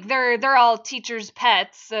 like they're all teachers'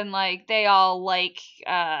 pets, and like they all like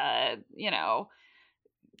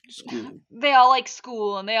school. They all like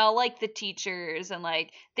school and they all like the teachers, and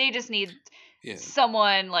like they just need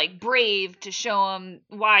someone like brave to show them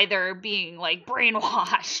why they're being like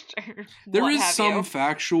brainwashed. There is some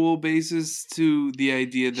factual basis to the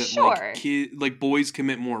idea that like boys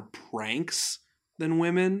commit more pranks than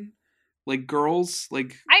women. Like girls,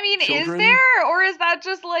 like I mean, children. Is there, or is that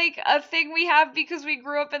just like a thing we have because we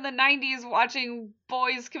grew up in the 90s watching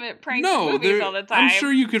boys commit pranks movies all the time? I'm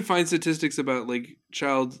sure you could find statistics about like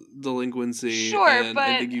child delinquency. Sure, and but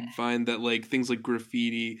I think you'd find that like things like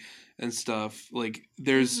graffiti and stuff, like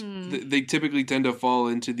there's they typically tend to fall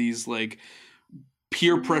into these like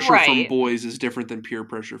peer pressure from boys is different than peer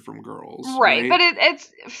pressure from girls. Right. But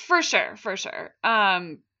it's for sure.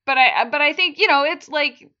 But I think, it's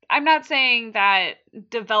like, I'm not saying that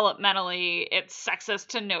developmentally it's sexist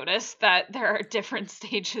to notice that there are different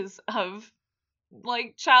stages of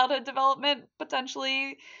like childhood development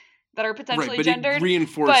potentially that are potentially gendered.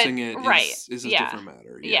 Reinforcing it is a different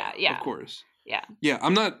matter. Yeah. Of course. Yeah. Yeah,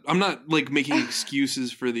 I'm not like making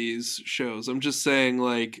excuses for these shows. I'm just saying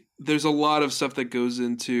like there's a lot of stuff that goes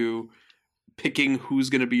into picking who's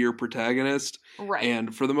going to be your protagonist. Right.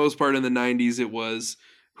 And for the most part in the 90s it was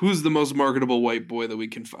who's the most marketable white boy that we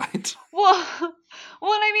can find. Well, and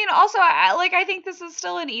I mean, also, I think this is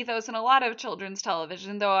still an ethos in a lot of children's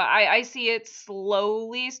television, though I see it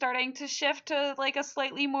slowly starting to shift to, like, a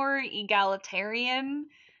slightly more egalitarian,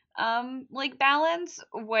 like, balance,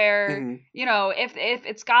 where, if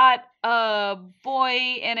it's got a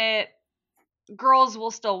boy in it, girls will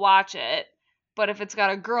still watch it, but if it's got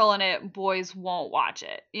a girl in it, boys won't watch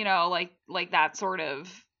it, like that sort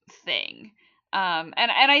of thing. And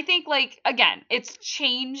I think, like, again, it's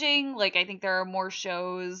changing. Like, I think there are more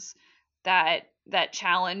shows that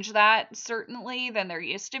challenge that, certainly, than there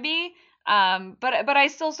used to be. But I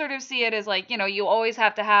still sort of see it as, like, you always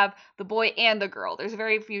have to have the boy and the girl. There's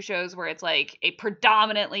very few shows where it's, like, a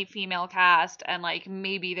predominantly female cast and, like,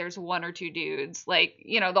 maybe there's one or two dudes. Like,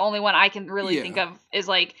 the only one I can really think of is,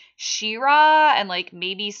 like, She-Ra and, like,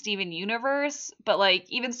 maybe Steven Universe. But, like,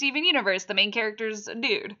 even Steven Universe, the main character's a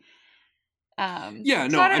dude. I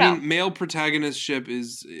mean, male protagonistship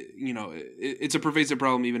is, it's a pervasive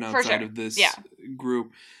problem even outside of this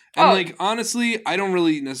group. And like, honestly, I don't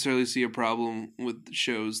really necessarily see a problem with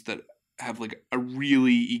shows that have like a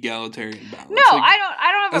really egalitarian balance. No, like, I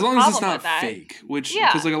don't have a problem with that. As long as it's not fake, which,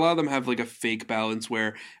 because like a lot of them have like a fake balance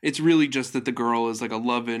where it's really just that the girl is like a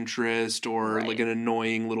love interest or like an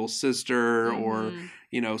annoying little sister or,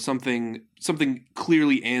 something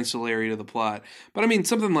clearly ancillary to the plot. But I mean,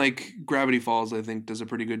 something like Gravity Falls, I think, does a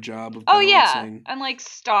pretty good job of balancing. And like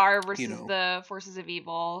Star versus the Forces of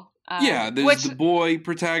Evil. There's the boy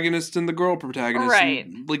protagonist and the girl protagonist. Right.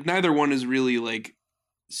 And, like, neither one is really like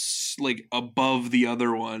above the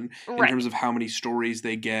other one in terms of how many stories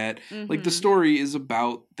they get. Like, the story is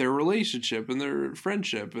about their relationship and their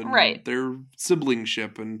friendship and their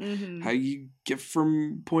siblingship and how you get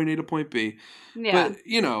from point A to point B. Yeah. But,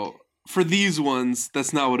 for these ones,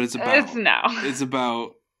 that's not what it's about. It's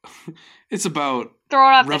about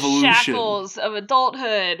throwing off revolution. The shackles of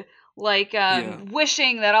adulthood, like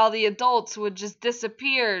wishing that all the adults would just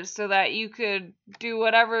disappear so that you could do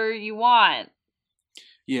whatever you want.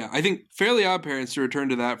 Yeah, I think Fairly Odd Parents, to return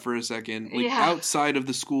to that for a second, like Yeah. outside of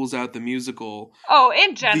the Schools Out the musical, Oh,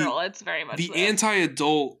 in general, it's very much the this.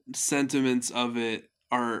 anti-adult sentiments of it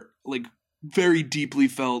are like very deeply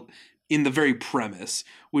felt in the very premise,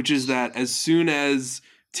 which is that as soon as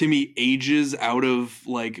Timmy ages out of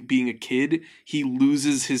like being a kid, he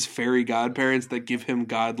loses his fairy godparents that give him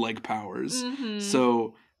godlike powers. Mm-hmm.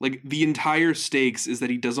 So like the entire stakes is that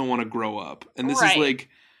he doesn't want to grow up. And this Right. is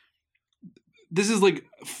like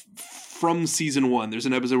from season 1. There's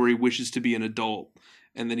an episode where he wishes to be an adult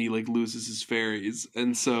and then he like loses his fairies.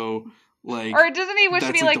 And so like Or doesn't he wish to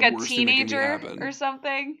that's be like like the a worst thing that can teenager happen. or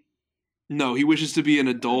something? No, he wishes to be an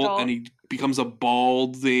adult and he becomes a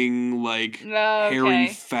balding, like hairy,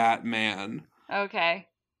 fat man. Okay.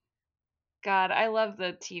 God, I love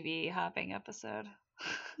the TV hopping episode.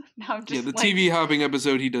 Now I'm just the TV hopping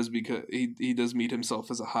episode he does because he does meet himself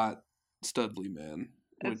as a hot studly man,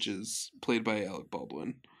 which is played by Alec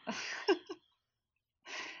Baldwin.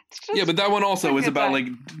 Yeah, but that one also is about like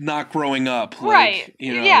not growing up, like, right?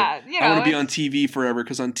 You know, yeah, I want to be on TV forever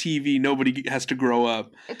because on TV nobody has to grow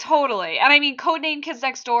up. Totally, and I mean, Codename Kids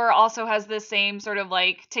Next Door also has this same sort of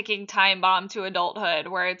like ticking time bomb to adulthood,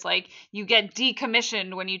 where it's like you get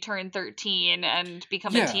decommissioned when you turn 13 and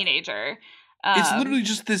become a teenager. It's literally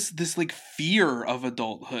just this like fear of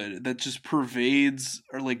adulthood that just pervades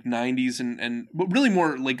our like 90s and really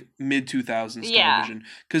more like mid 2000s television,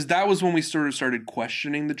 because that was when we sort of started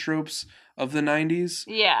questioning the tropes of the 90s.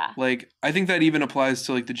 Yeah, like I think that even applies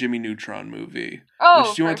to like the Jimmy Neutron movie.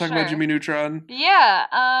 Oh, do you want to talk about Jimmy Neutron?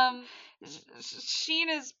 Yeah, Sheen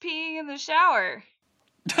is peeing in the shower.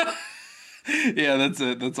 Yeah, that's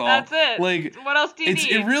it. That's all. That's it. Like, what else do you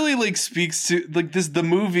need? It really like speaks to like this. The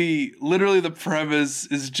movie, literally, the premise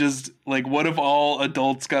is just like, what if all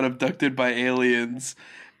adults got abducted by aliens,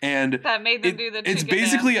 and that made them do the. It's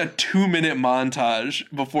basically a 2-minute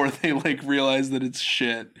montage before they like realize that it's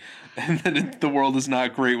shit, and that the world is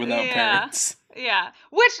not great without parents. Yeah,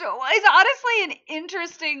 which is honestly an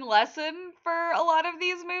interesting lesson for a lot of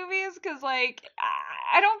these movies, because like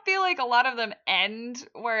I don't feel like a lot of them end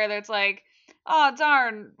where it's like, oh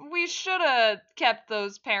darn, we should have kept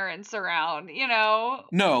those parents around, you know?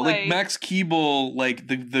 No, like Max Keeble, like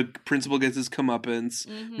the principal gets his comeuppance.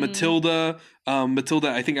 Mm-hmm. Matilda,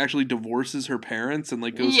 I think actually divorces her parents and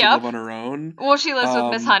like goes to live on her own. Well, she lives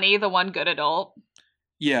with Miss Honey, the one good adult.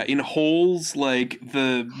 Yeah, in Holes, like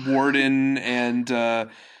the warden and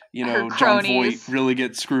John Voight really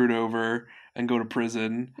get screwed over and go to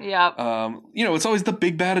prison. Yep. It's always the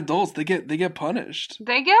big bad adults. They get punished.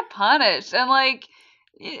 They get punished, and like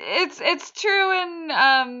it's true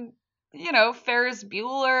in Ferris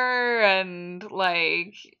Bueller and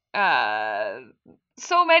like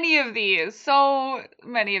so many of these,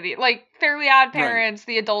 like Fairly Odd Parents,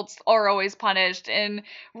 the adults are always punished. In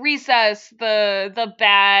Recess, the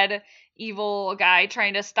bad evil guy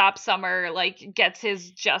trying to stop Summer like gets his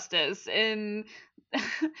justice. In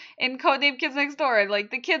Codename Kids Next Door, like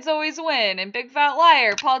the kids always win. In Big Fat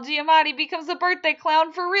Liar, Paul Giamatti becomes a birthday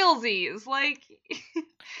clown for realsies. Like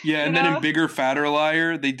yeah, and then in Bigger Fatter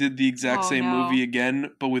Liar, they did the exact same movie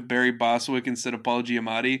again, but with Barry Bostwick instead of Paul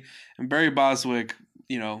Giamatti. And Barry Bostwick,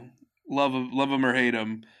 love him or hate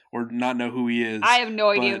him or not know who he is. I have no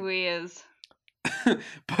idea who he is.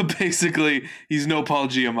 But basically, he's no Paul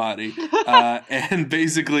Giamatti. And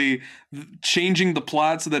basically, changing the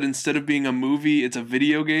plot so that instead of being a movie, it's a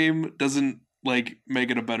video game doesn't like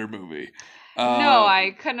make it a better movie. No,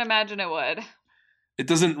 I couldn't imagine it would. It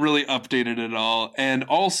doesn't really update it at all. And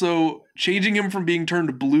also, changing him from being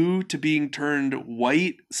turned blue to being turned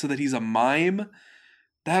white so that he's a mime,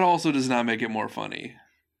 that also does not make it more funny.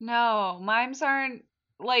 No, mimes aren't,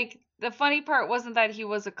 like, the funny part wasn't that he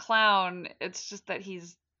was a clown, it's just that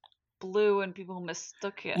he's blue and people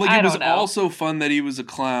mistook it. Like, it was also fun that he was a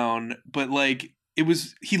clown, but, like,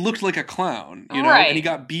 he looked like a clown, and he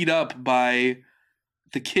got beat up by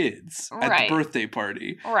the kids at the birthday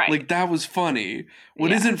party. Right. Like, that was funny.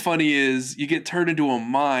 What isn't funny is you get turned into a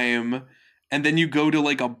mime and then you go to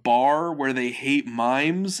like a bar where they hate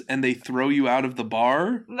mimes and they throw you out of the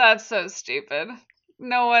bar. That's so stupid.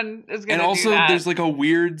 No one is gonna do that. And also there's like a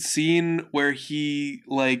weird scene where he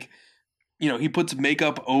like, he puts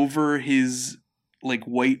makeup over his like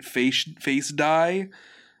white face dye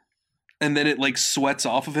and then it like sweats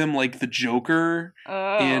off of him like the Joker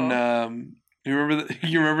in you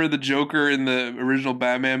remember the Joker in the original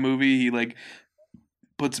Batman movie? He like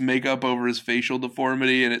puts makeup over his facial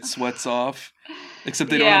deformity and it sweats off.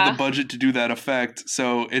 Except they don't have the budget to do that effect,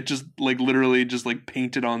 so it just like literally just like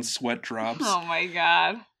painted on sweat drops. Oh my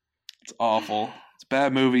god. It's awful. It's a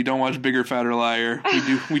bad movie. Don't watch Bigger Fatter Liar.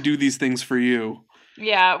 We do these things for you.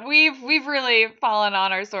 Yeah, we've really fallen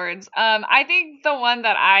on our swords. I think the one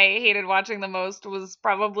that I hated watching the most was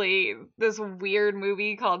probably this weird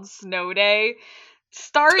movie called Snow Day,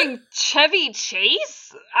 starring Chevy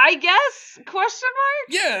Chase, I guess? Question mark?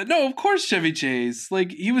 Yeah, no, of course Chevy Chase.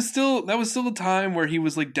 Like that was still a time where he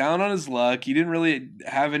was like down on his luck. He didn't really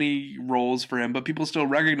have any roles for him, but people still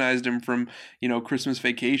recognized him from, Christmas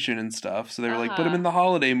Vacation and stuff. So they were like, put him in Uh-huh. the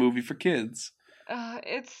holiday movie for kids.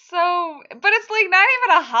 It's so, but it's like not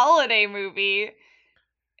even a holiday movie.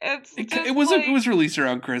 It's It just was it like, was released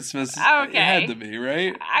around Christmas. It had to okay, be,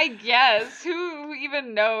 right? I guess. Who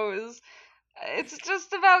even knows? It's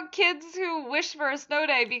just about kids who wish for a snow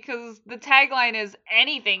day because the tagline is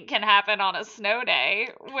anything can happen on a snow day,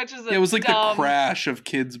 which is Yeah, a it was like the dumb. Crash of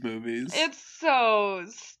kids movies. It's so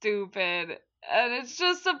stupid. And it's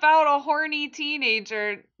just about a horny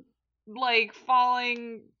teenager like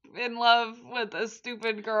falling in love with a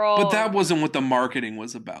stupid But girl. that wasn't what the marketing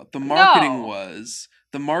was about. No. The marketing was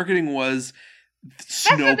That's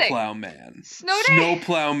the thing. Snowplow Man. Snow day.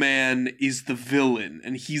 Snowplow Man is the villain,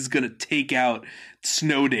 and he's gonna take out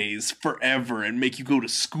snow days forever and make you go to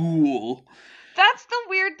school. That's the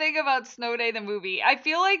weird thing about Snow Day the movie. I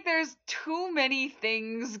feel like there's too many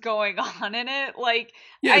things going on in it. Like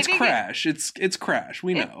Yeah, I it's think Crash. It's Crash.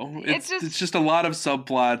 We know. it's just It's just a lot of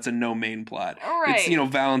subplots and no main plot. It's right.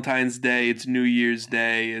 Valentine's Day. It's New Year's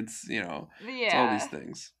Day. It's all these Yeah.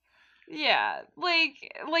 things. Yeah. Like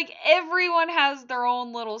everyone has their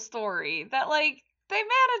own little story that like they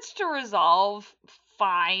managed to resolve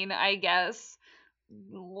fine, I guess.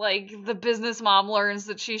 Like the business mom learns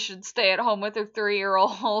that she should stay at home with her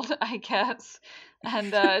 3-year-old, I guess.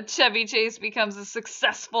 And Chevy Chase becomes a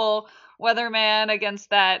successful weatherman against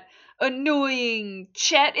that annoying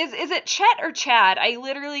Chet. Is it Chet or Chad? I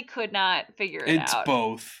literally could not figure it It's out.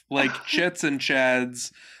 both. Like Chets and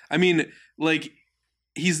Chads. I mean, like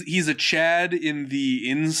he's a Chad in the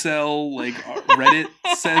incel Reddit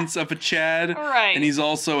sense of a Chad, Right. and he's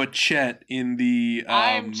also a Chet in the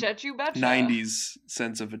I'm Chet You Betcha. 90s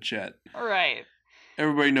sense of a Chet. Right.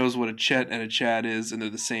 Everybody knows what a Chet and a Chad is, and they're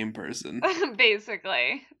the same person.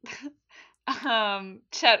 Basically.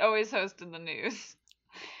 Chet always hosting the news.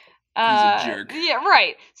 He's a jerk. Yeah,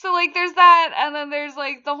 right. So like there's that, and then there's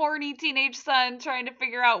like the horny teenage son trying to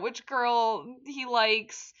figure out which girl he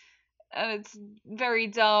likes, and it's very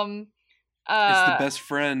dumb. It's the best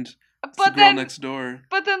friend. It's the But girl then next door.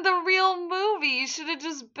 but then the real movie should have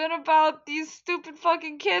just been about these stupid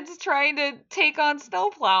fucking kids trying to take on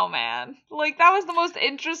Snowplow Man. Like that was the most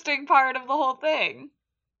interesting part of the whole thing.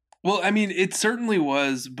 Well, I mean, it certainly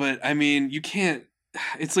was, but I mean, you can't.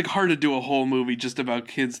 It's like hard to do a whole movie just about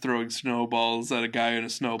kids throwing snowballs at a guy in a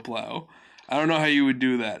snowplow. I don't know how you would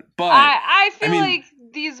do that, but I I feel mean, like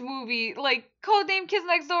these movies, like Codename Kids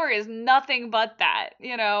Next Door, is nothing but that,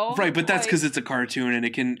 you know? right, but that's Like, because it's a cartoon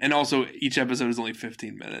and and also each episode is only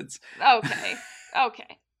 15 minutes. okay,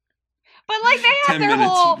 okay. But like they have 10 their minutes,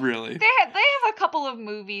 whole, really. they have a couple of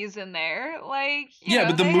movies in there, like Yeah,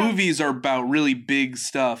 but the they have. movies are about really big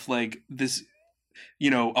stuff, like this,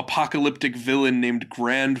 apocalyptic villain named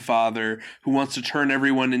Grandfather who wants to turn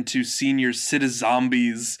everyone into senior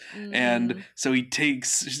zombies, and so he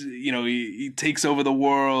takes, he takes over the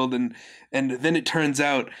world, and then it turns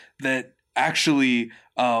out that actually,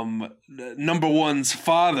 number one's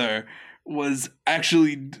father was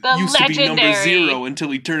actually The used to be number legendary. 0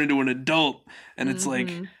 until he turned into an adult, and it's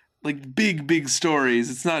Mhm. like big stories.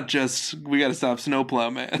 It's not just we got to stop Snowplow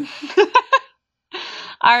Man.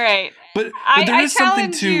 All right, But I there is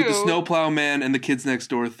something challenge to you. the Snowplow Man and the Kids Next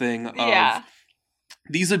Door thing of Yeah.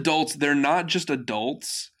 these adults. They're not just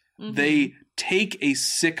adults. Mhm. They take a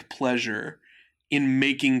sick pleasure in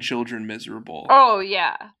making children miserable. Oh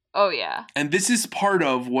yeah. Oh yeah. And this is part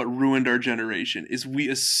of what ruined our generation is we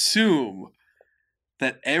assume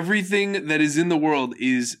that everything that is in the world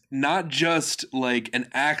is not just like an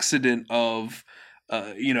accident of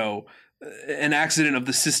an accident of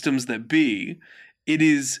the systems that be. It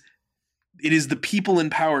is the people in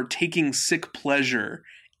power taking sick pleasure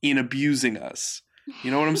in abusing us.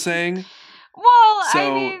 You know what I'm saying? Well,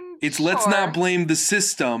 So I mean, it's sure. let's not blame the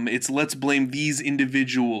system. It's let's blame these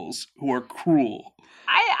individuals who are cruel.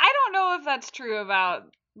 I don't know if that's true about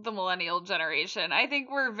the millennial generation. I think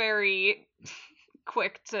we're very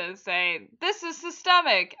quick to say this is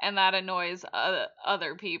systemic, and that annoys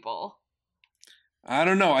other people. I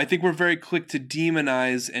don't know. I think we're very quick to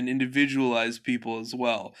demonize and individualize people as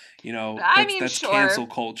well. That's Sure. cancel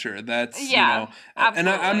culture. That's Yeah, and I'm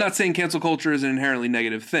absolutely. not saying cancel culture is an inherently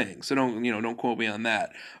negative thing. So don't quote me on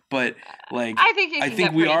that. But like I think it I can think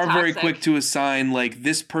get we pretty are very toxic. quick to assign like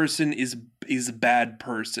this person is is a bad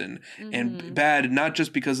person, and bad not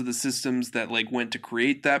just because of the systems that like went to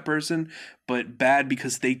create that person, but bad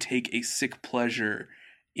because they take a sick pleasure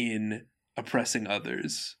in oppressing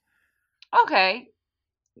others. Okay.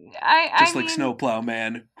 I Just like mean, Snowplow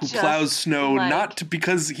Man, who plows just snow like not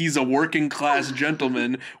because he's a working class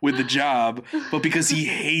gentleman with a job, but because he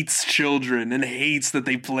hates children and hates that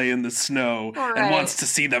they play in the snow and wants right. to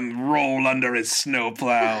see them roll under his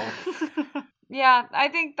snowplow. Yeah, I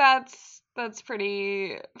think that's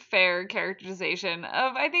pretty fair characterization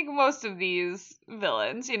of I think most of these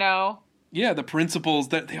villains, you know. Yeah, the principals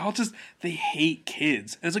that they hate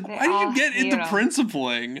kids. And it's like, They why did all you get hate into them.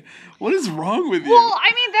 principling? What is wrong with Well, you?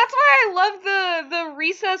 I mean, that's why I love the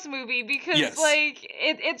Recess movie because Yes. like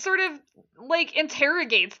it sort of like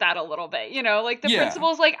interrogates that a little bit, you know? Like the Yeah.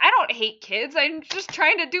 principal's like, I don't hate kids. I'm just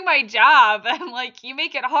trying to do my job and like you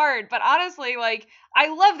make it hard, but honestly, like I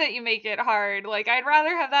love that you make it hard. Like I'd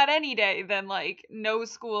rather have that any day than like no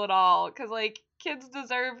school at all cuz like kids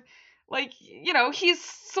deserve like, you know, he's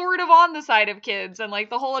sort of on the side of kids and like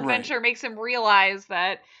the whole Right. adventure makes him realize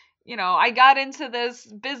that you know, I got into this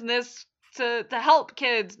business to help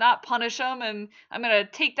kids, not punish them, and I'm gonna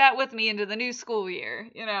take that with me into the new school year.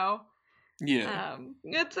 You know, Yeah.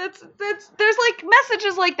 it's there's like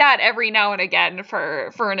messages like that every now and again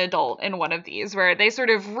for an adult in one of these where they sort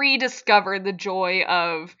of rediscover the joy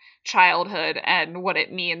of childhood and what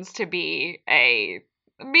it means to be a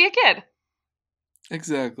kid.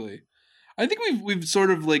 Exactly. I think we've sort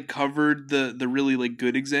of like covered the really like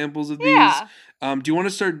good examples of these. Yeah. Do you want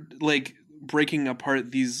to start like breaking apart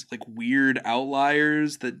these like weird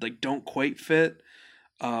outliers that like don't quite fit?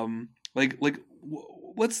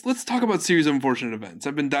 Let's talk about series of unfortunate events.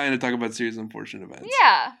 I've been dying to talk about series of unfortunate events.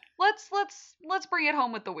 Yeah. Let's bring it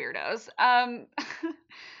home with the weirdos.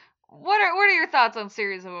 What are your thoughts on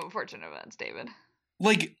series of unfortunate events, David?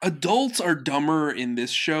 Like adults are dumber in this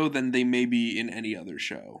show than they may be in any other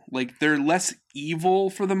show. Like they're less evil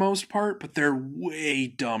for the most part, but they're way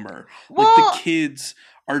dumber. Like the Well, kids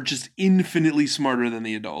are just infinitely smarter than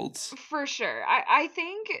the adults. for sure. I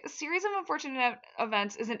think series of unfortunate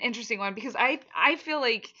events is an interesting one because I feel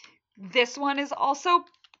like this one is also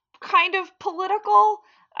kind of political.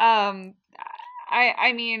 Um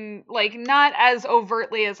I mean like not as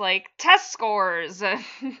overtly as like test scores and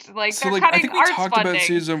like So they're like I cutting think we arts talked about funding.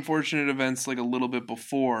 series of unfortunate events like a little bit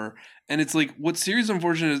before, and it's like what series of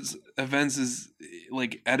unfortunate events is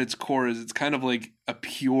like at its core is it's kind of like a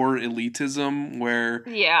pure elitism where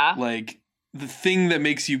Yeah. like the thing that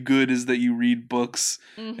makes you good is that you read books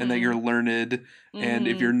and that you're Mhm. learned, and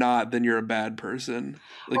if you're Mhm. not then you're a bad person.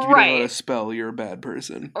 Like if you don't know how to Right. spell, you're a bad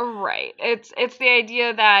person. Right. It's the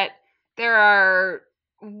idea that there are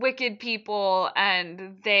wicked people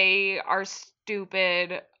and they are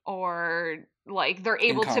stupid or like they're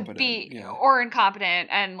able to Incompetent, be yeah. or incompetent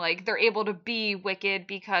and like they're able to be wicked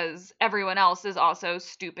because everyone else is also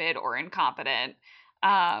stupid or incompetent.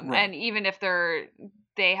 Right. And even if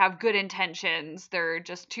they have good intentions, they're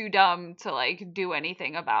just too dumb to like do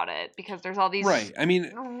anything about it because there's all these Right. I mean,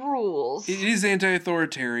 it rules. is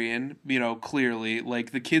anti-authoritarian, clearly.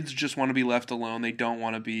 Like the kids just want to be left alone. They don't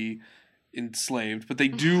want to be enslaved, but they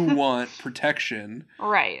do want protection.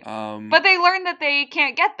 Right. Um But they learn that they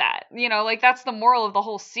can't get that. You know, like that's the moral of the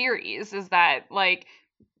whole series is that like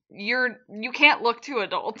you can't look to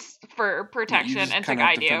adults for yeah, you protection just and to kind of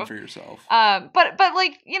have guide to fend you. for yourself. But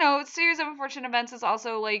like, you know, series of unfortunate events is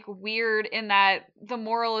also like weird in that the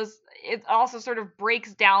moral is it also sort of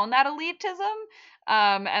breaks down that elitism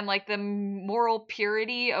and like the moral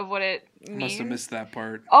purity of what it I must have means. missed that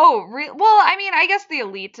part. Oh, well, I mean, I guess the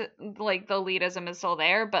elite like the elitism is still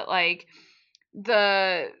there, but like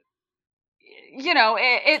the you know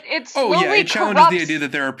it Oh yeah, slowly it challenges the idea corrupts.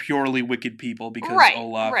 that there are purely wicked people because Right,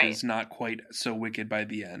 Olaf right. is not quite so wicked by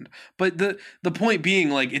the end. But the point being,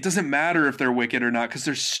 like, it doesn't matter if they're wicked or not because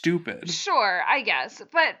they're stupid. Sure, I guess,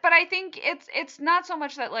 but I think it's not so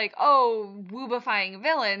much that like oh woobifying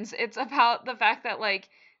villains. It's about the fact that like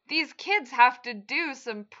these kids have to do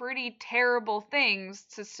some pretty terrible things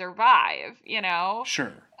to survive, you know.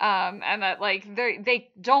 Sure. And that like they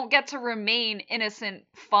don't get to remain innocent,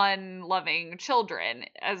 fun, loving children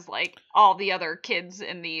as like all the other kids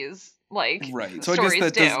in these like Right. So I guess stories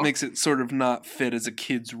that does do. makes it sort of not fit as a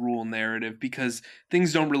kids rule narrative because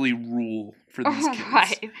things don't really rule for these kids.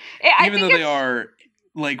 Right. I Even think though they it's are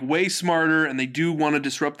like way smarter and they do want to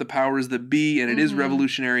disrupt the powers that be and it is mhm.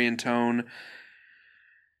 revolutionary in tone,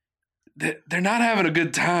 they're not having a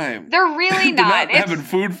good time. They're really They're not. not having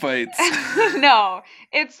food fights. No,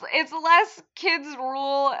 it's less kids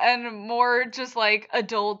rule and more just like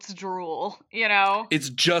adults drool, you know? It's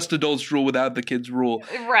just adults rule without the kids rule.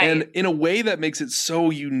 Right. And in a way that makes it so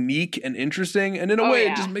unique and interesting, and in a Oh, way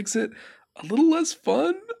yeah. it just makes it a little less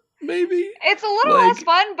fun, maybe. It's a little Like- less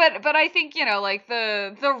fun, but I think, you know, like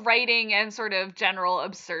the writing and sort of general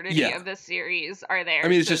absurdity Yeah. of this series are there. I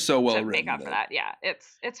mean, it's to- just so well to make written up for that- that. Yeah,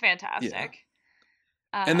 it's fantastic.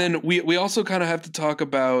 And then we also kind of have to talk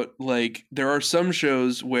about, like, there are some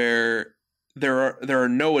shows where there are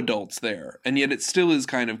no adults there, and yet it still is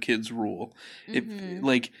kind of kids rule. Mhm.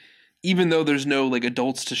 Like, even though there's no like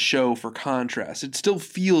adults to show for contrast, it still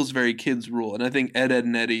feels very kids rule. And I think Ed, Ed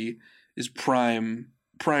and Eddie is prime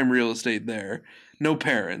real estate there. No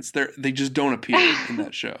parents. They just don't appear in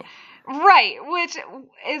that show. Right, which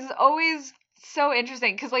is always so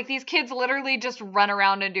interesting because like these kids literally just run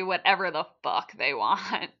around and do whatever the fuck they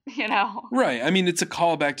want, you know? Right. I mean, it's a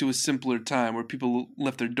callback to a simpler time where people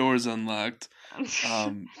left their doors unlocked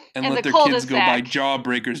and In let the their kids go buy cul-de-sac.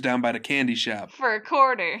 jawbreakers down by the candy shop. For a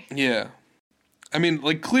quarter. Yeah. I mean,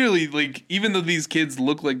 like, clearly, like, even though these kids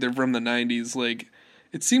look like they're from the 90s, like,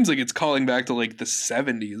 it seems like it's calling back to, like, the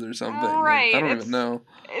 70s or something. Like, Right, I don't it's- even know.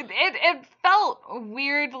 It felt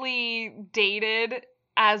weirdly dated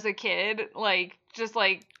as a kid, like just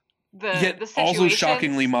like the Yet the also situations.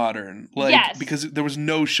 shockingly modern. Like, Yes. because there was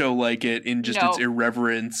no show like it in just its No.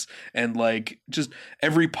 irreverence. And, like, just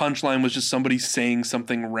every punchline was just somebody saying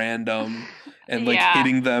something random and, like, Yeah.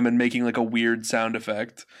 hitting them and making, like, a weird sound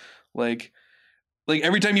effect. Like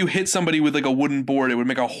every time you hit somebody with, like, a wooden board, it would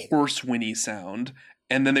make a horse whinny sound.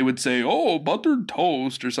 And then they would say, "Oh, buttered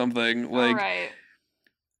toast," or something. Like, Right.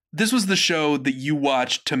 this was the show that you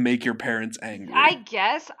watched to make your parents angry. I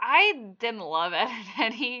guess I didn't love it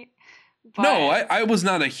any. But No, I was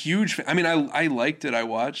not a huge fan. I mean, I liked it. I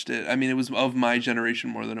watched it. I mean, it was of my generation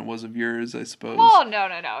more than it was of yours, I suppose. Well, no.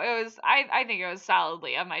 It was. I think it was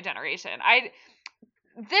solidly of my generation.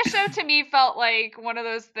 This show to me felt like one of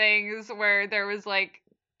those things where there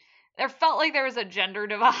felt like there was a gender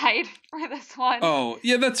divide for this one. Oh,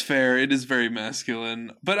 yeah, that's fair. It is very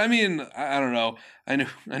masculine. But I mean, I don't know. I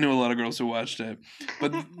knew a lot of girls who watched it.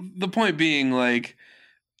 But the point being, like,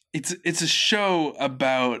 it's a show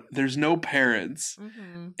about there's no parents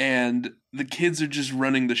Mm-hmm. and the kids are just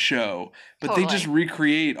running the show. But they just Totally.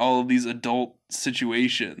 recreate all of these adult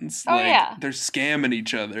situations. Oh, like, yeah. they're scamming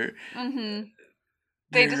each other. Mm-hmm.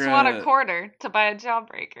 They just They're, want a quarter to buy a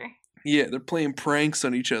jawbreaker. Yeah, they're playing pranks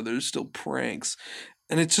on each other. There's still pranks.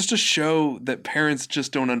 And it's just a show that parents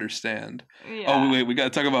just don't understand. Yeah. Oh, wait, we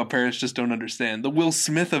got to talk about parents just don't understand. The Will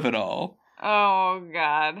Smith of it all. Oh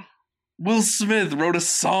God. Will Smith wrote a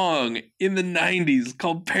song in the 90s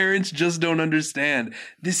called Parents Just Don't Understand.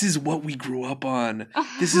 This is what we grew up on.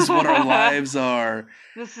 This is what our lives are.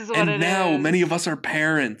 This is what And it now is. many of us are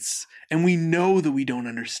parents and we know that we don't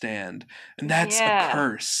understand. And that's Yeah. a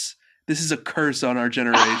curse. This is a curse on our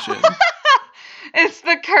generation. It's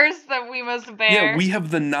the curse that we must bear. Yeah, we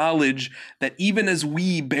have the knowledge that even as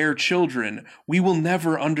we bear children, we will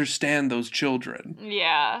never understand those children.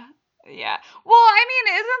 Yeah. Yeah. Well, I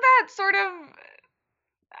mean, isn't that sort of?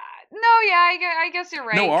 No, yeah, I guess you're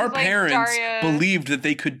right. No, our 'cause, like, parents Daria- believed that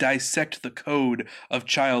they could dissect the code of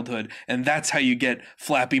childhood, and that's how you get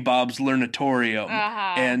Flappy Bob's Learnatorium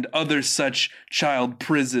Uh-huh. and other such child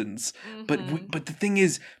prisons. But Mhm. but the thing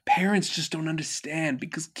is, parents just don't understand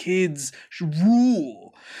because kids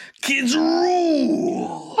rule. Kids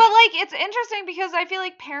rule. But like, it's interesting because I feel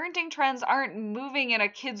like parenting trends aren't moving in a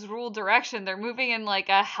kids rule direction. They're moving in like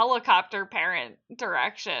a helicopter parent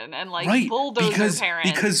direction and like Right, bulldozer parent.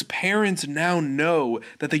 because parents now know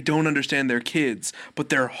that they don't understand their kids, but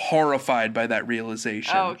they're horrified by that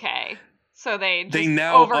realization. Okay. So they just They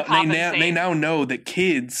now overcompensate. they now know that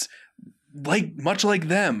kids, like much like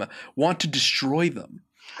them, want to destroy them.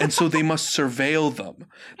 And so they must surveil them.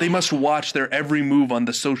 They must watch their every move on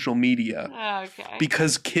the social media Okay.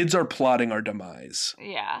 because kids are plotting our demise.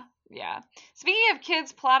 Yeah, yeah. Speaking of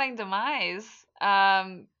kids plotting demise,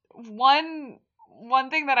 one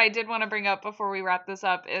thing that I did want to bring up before we wrap this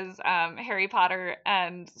up is Harry Potter,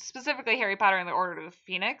 and specifically Harry Potter and the Order of the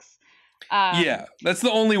Phoenix. Yeah, that's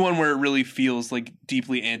the only one where it really feels like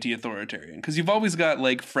deeply anti-authoritarian because you've always got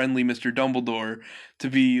like friendly Mr. Dumbledore to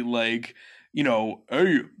be like, you know,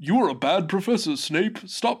 hey, you were a bad professor, Snape.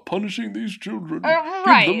 Stop punishing these children.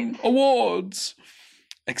 Right. Give them awards.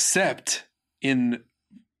 Except in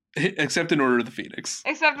Except in Order of the Phoenix.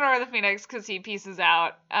 Except in Order of the Phoenix, because he pieces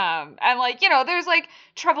out. And, like, there's, like,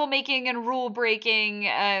 troublemaking and rule breaking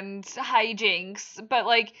and hijinks, but,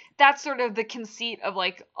 like, that's sort of the conceit of,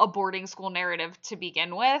 like, a boarding school narrative to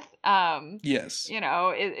begin with. Yes.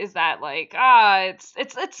 Is that, like,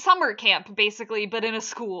 it's summer camp, basically, but in a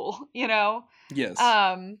school, Yes.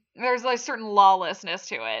 There's, like, certain lawlessness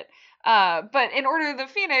to it. But in Order of the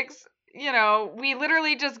Phoenix, we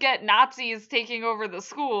literally just get Nazis taking over the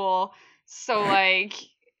school. So, like,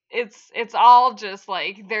 it's all just,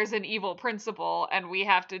 like, there's an evil principal and we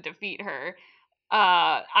have to defeat her.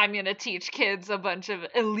 I'm gonna teach kids a bunch of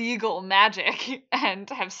illegal magic and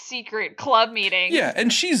have secret club meetings. Yeah,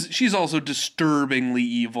 and she's also disturbingly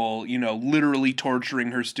evil, literally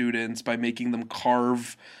torturing her students by making them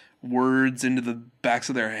carve words into the backs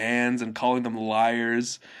of their hands and calling them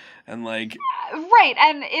liars. And, like... Right,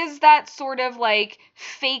 and is that sort of, like,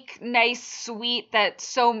 fake, nice, sweet that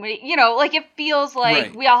so many... like, it feels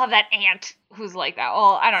like we all have that aunt who's like that.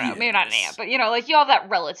 Well, I don't know, maybe not an aunt, but, like, you all have that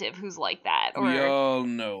relative who's like that. Or, we all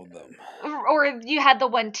know them. Or you had the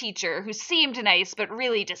one teacher who seemed nice, but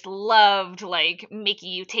really just loved, like,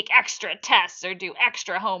 making you take extra tests or do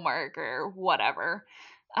extra homework or whatever.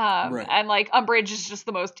 And, like, Umbridge is just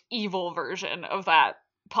the most evil version of that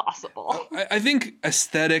possible. I think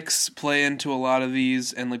aesthetics play into a lot of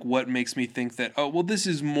these, and, like, what makes me think that, this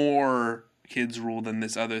is more Kids Rule than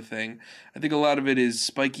this other thing. I think a lot of it is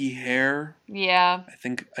spiky hair. Yeah.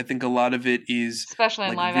 I think a lot of it is, especially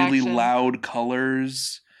in live really action, loud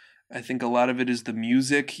colors. I think a lot of it is the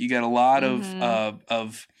music. You got a lot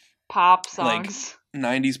of pop songs. Like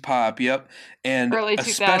 90s pop, yep. And early 2000s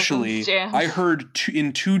especially, jams. I heard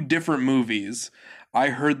in two different movies, I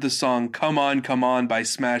heard the song Come On, Come On by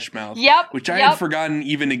Smash Mouth. Yep. Which I had forgotten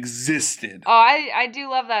even existed. Oh, I do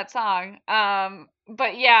love that song.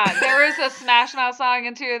 But yeah, there is a Smash Mouth song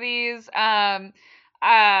in two of these. I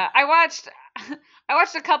watched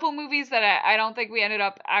a couple movies that I don't think we ended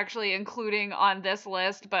up actually including on this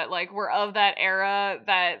list, but, like, were of that era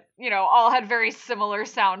that, all had very similar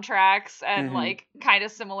soundtracks and like kind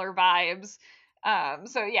of similar vibes.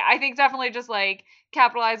 So yeah, I think definitely just, like,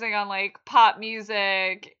 capitalizing on, like, pop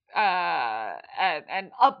music,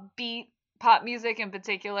 and upbeat pop music in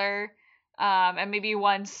particular, and maybe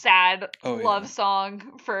one sad love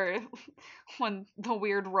song for when the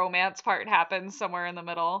weird romance part happens somewhere in the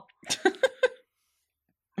middle.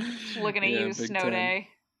 Looking at you, Snow Day.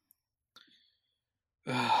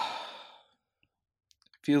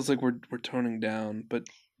 Feels like we're toning down, but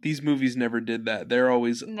these movies never did that. They're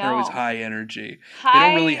always high energy. They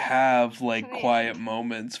don't really have, like, quiet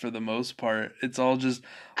moments for the most part. It's all just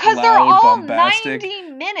loud, they're all bombastic.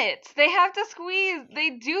 90 minutes. They have to they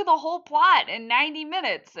do the whole plot in 90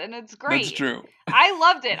 minutes, and it's great. That's true. I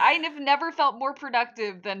loved it. I have never felt more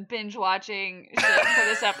productive than binge watching shit for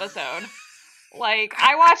this episode. Like,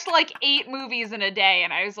 I watched, like, 8 movies in a day,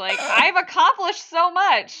 and I was like, I've accomplished so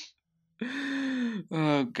much.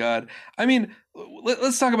 Oh, God. I mean,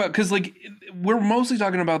 let's talk about, because, like, we're mostly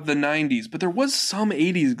talking about the 90s, but there was some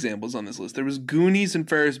 80s examples on this list. There was Goonies and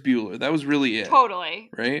Ferris Bueller. That was really it. Totally.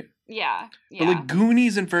 Right? Yeah. But, like,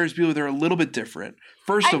 Goonies and Ferris Bueller, they're a little bit different.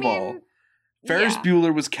 First of all, Ferris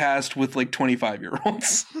Bueller was cast with, like,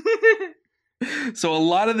 25-year-olds. So a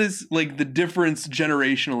lot of this, like, the difference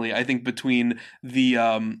generationally, I think, between the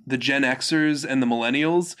Gen Xers and the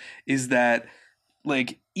millennials is that,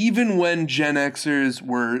 like, even when Gen Xers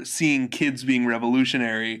were seeing kids being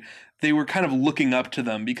revolutionary, they were kind of looking up to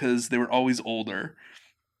them because they were always older.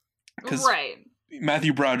 Right.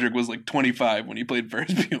 Matthew Broderick was, like, 25 when he played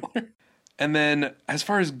Ferris Bueller. And then, as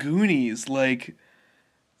far as Goonies, like,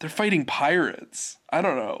 they're fighting pirates. I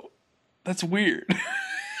don't know. That's weird.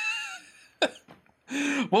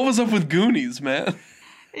 What was up with Goonies, man?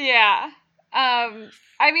 Yeah.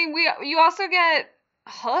 I mean, you also get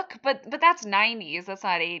Hook, but that's 90s. That's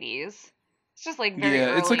not 80s. It's just, like, very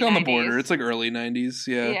early it's, like, on 90s. the border. It's, like, early 90s,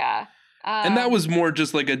 yeah. Yeah. And that was more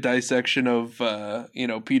just, like, a dissection of,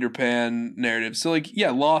 Peter Pan narrative. So, like,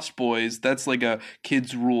 yeah, Lost Boys, that's, like, a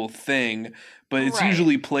Kids Rule thing. But it's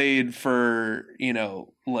usually played for,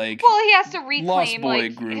 like... Well, he has to reclaim, Lost Boy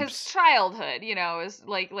like, groups. his childhood, is,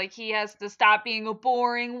 like, he has to stop being a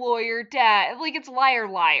boring lawyer dad. Like, it's Liar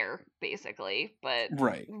Liar, basically, but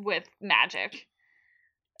with magic.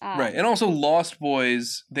 Right, and also Lost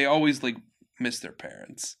Boys, they always, like, miss their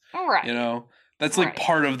parents. Right. That's, like,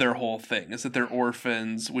 part of their whole thing, is that they're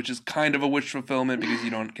orphans, which is kind of a wish fulfillment because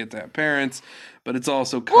you don't get to have parents, but it's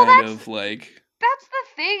also kind of, like... That's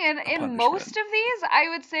the thing. And in most of these, I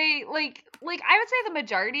would say, like I would say the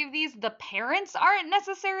majority of these, the parents aren't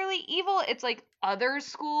necessarily evil. It's like other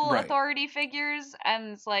school authority figures,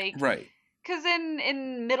 and it's like because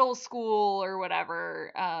in middle school or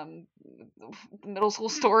whatever, middle school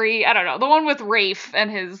story, I don't know, the one with Rafe and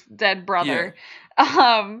his dead brother.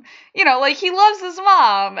 You know, like, he loves his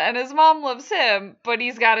mom and his mom loves him, but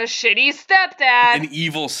he's got a shitty stepdad. An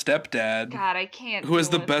evil stepdad. God, I can't. Who has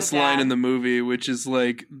the best line in the movie, which is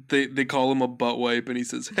like, they call him a butt wipe, and he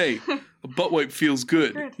says, "Hey, a butt wipe feels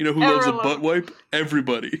good. You know who loves a butt wipe?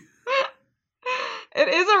 Everybody." It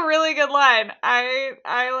is a really good line. I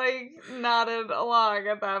like nodded along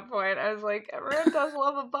at that point. I was like, everyone does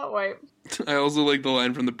love a butt wipe. I also like the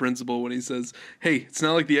line from the principal when he says, "Hey, it's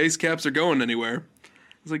not like the ice caps are going anywhere."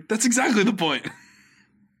 It's like, that's exactly the point.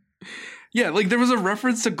 Yeah, like, there was a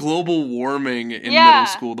reference to global warming in middle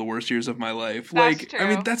school, The Worst Years of My Life. That's true. I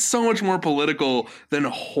mean, that's so much more political than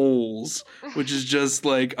Holes, which is just,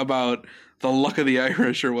 like, about the luck of the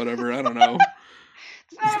Irish or whatever. I don't know.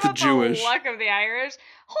 It's not about the luck of the Irish.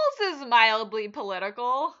 Holes is mildly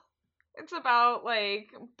political. It's about,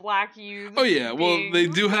 like, black youth. Oh, yeah. Well, they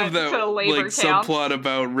do have that, like, subplot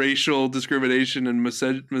about racial discrimination and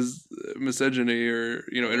misogyny or,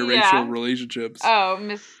 you know, interracial relationships. Oh,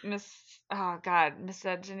 oh, God.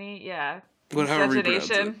 Misogyny? Yeah. But however you pronounce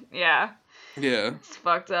it. Yeah. Yeah. It's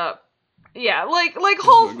fucked up. Yeah, like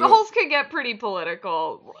Holes can get pretty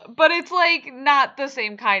political, but it's, like, not the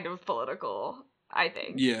same kind of political, I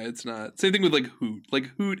think. Yeah, it's not. Same thing with, like, Hoot.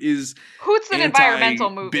 Like, Hoot's an environmental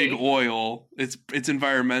movie. Big oil. It's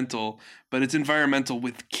environmental, but it's environmental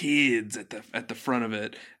with kids at the front of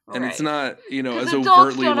it, and it's not, you know, as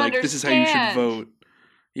overtly like this is how you should vote.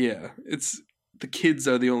 Yeah, it's the kids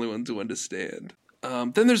are the only ones who understand.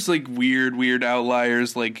 Then there's like weird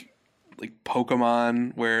outliers like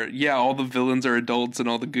Pokemon, where all the villains are adults and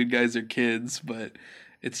all the good guys are kids, but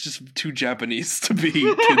it's just too Japanese to be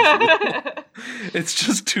kids. It's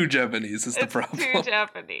just too Japanese is the problem. Too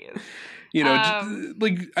Japanese. You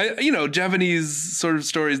know, Japanese sort of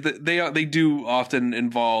stories that they do often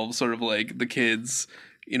involve sort of like the kids,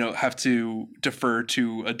 you know, have to defer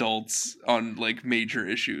to adults on like major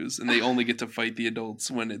issues, and they only get to fight the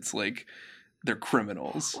adults when it's like they're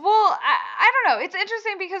criminals. Well, I don't know. It's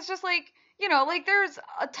interesting because just like, you know, like there's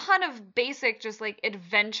a ton of basic just like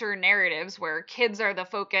adventure narratives where kids are the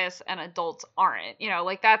focus and adults aren't. You know,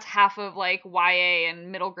 like that's half of like YA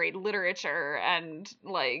and middle grade literature and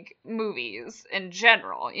like movies in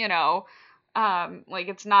general, you know. Like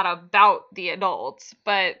it's not about the adults,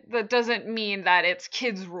 but that doesn't mean that it's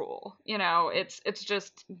kids rule, you know. It's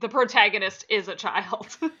just the protagonist is a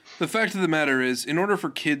child. The fact of the matter is, in order for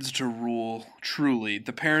kids to rule truly,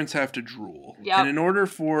 the parents have to drool. Yep. And in order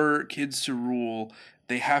for kids to rule,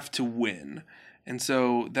 they have to win. And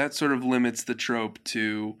so that sort of limits the trope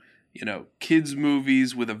to, you know, kids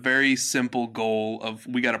movies with a very simple goal of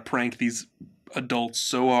we got to prank these adults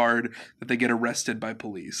so hard that they get arrested by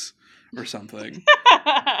police. Or something.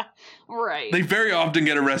 Right. They very often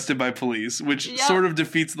get arrested by police, which sort of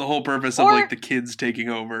defeats the whole purpose of like the kids taking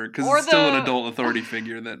over, because it's still an adult authority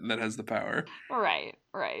figure that has the power. Right.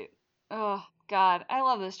 Oh, God. I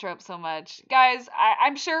love this trope so much. Guys,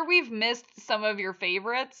 I'm sure we've missed some of your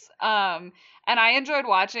favorites. And I enjoyed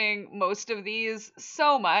watching most of these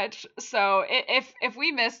so much. So if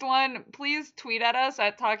we missed one, please tweet at us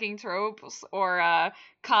at Talking Tropes or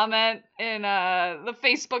comment in the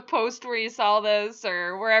Facebook post where you saw this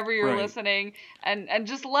or wherever you're listening, and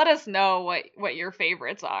just let us know what your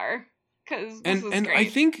favorites are, because this is great. I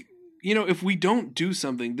think, you know, if we don't do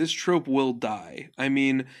something, this trope will die. I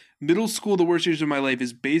mean, Middle School, The Worst Years of My Life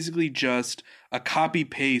is basically just a copy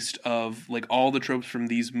paste of like all the tropes from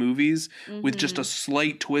these movies with just a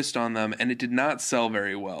slight twist on them, and it did not sell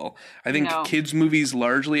very well. I think kids movies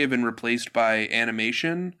largely have been replaced by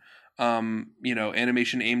animation. You know,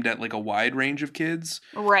 animation aimed at like a wide range of kids.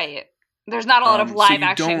 Right. There's not a lot of live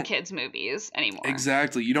action kids movies anymore.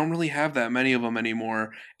 Exactly. You don't really have that many of them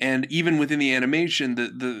anymore. And even within the animation,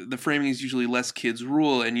 the framing is usually less kids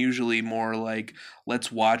rule and usually more like,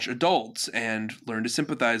 let's watch adults and learn to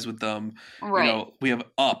sympathize with them. Right. You know, we have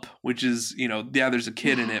Up, which is, you know, there's a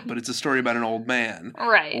kid in it, but it's a story about an old man.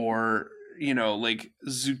 Right. Or, you know, like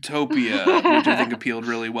Zootopia, which I think appealed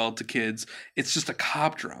really well to kids. It's just a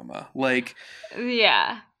cop drama. Like,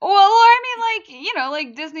 yeah. Well, I mean, like, you know,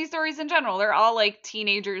 like Disney stories in general, they're all like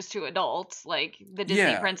teenagers to adults, like the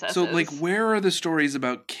Disney princesses. So, like, where are the stories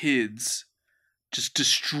about kids just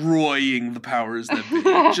destroying the powers that be?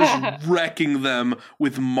 Just wrecking them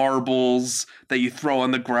with marbles that you throw on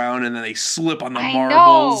the ground and then they slip on the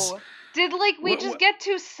marbles. Know. Did like we just What get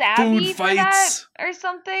too savvy food for that fights? or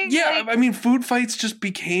something? Yeah, Like, I mean, food fights just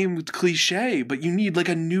became cliche, but you need like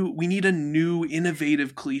we need a new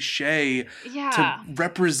innovative cliche to yeah.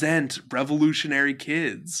 represent revolutionary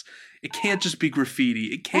kids. It can't just be graffiti.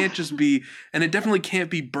 It can't just be, and it definitely can't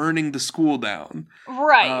be burning the school down.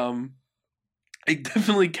 Right. It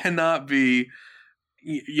definitely cannot be,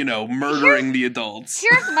 murdering the adults.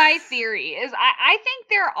 Here's my theory is I think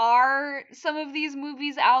there are some of these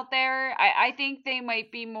movies out there. I think they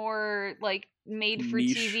might be more like made for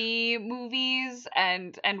Niche. TV movies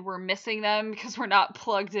and we're missing them because we're not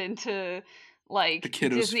plugged into like The kiddosphere.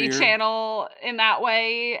 Disney Channel in that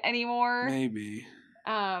way anymore. Maybe.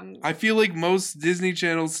 Um I feel like most Disney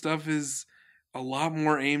Channel stuff is a lot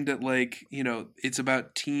more aimed at like, it's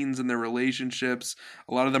about teens and their relationships.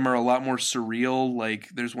 A lot of them are a lot more surreal. Like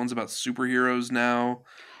there's ones about superheroes now.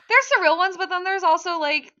 there's surreal ones, but then there's also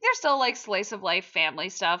like there's still like slice of life family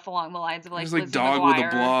stuff along the lines of like There's like Lizzie Dog with a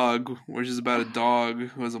McGuire. Blog, which is about a dog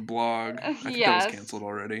who has a blog. I think that Yes. was canceled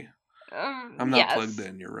already. I'm not plugged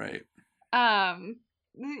in, you're right.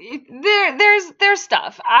 There's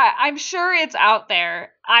stuff. I'm sure it's out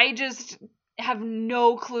there. I just have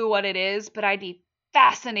no clue what it is, but I'd be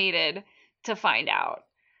fascinated to find out.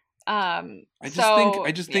 I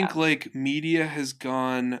just think like media has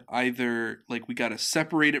gone either like we got to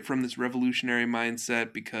separate it from this revolutionary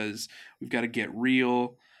mindset because we've got to get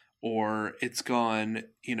real, or it's gone,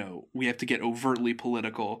 we have to get overtly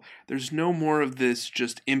political. There's no more of this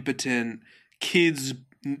just impotent kids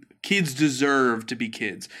deserve to be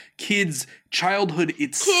kids. Childhood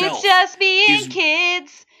itself. Kids just being is-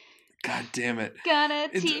 kids. God damn it. Gonna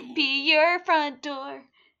TP your front door.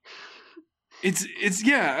 It's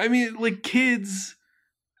yeah, I mean like kids.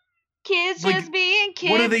 Kids Like, just being kids.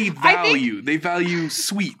 What do they I think- value? They value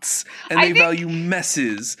sweets, and I they think- value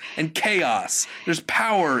messes and chaos. There's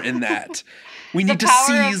power in that. We The need to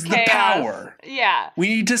power of seize the chaos. power. Yeah. We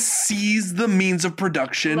need to seize the means of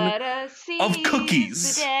production. Let us see of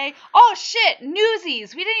cookies. the day. Oh shit,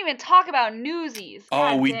 Newsies. We didn't even talk about Newsies. Oh,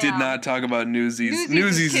 God we damn. did not talk about Newsies. Newsies is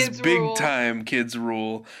Newsies is kids' big rule. time kids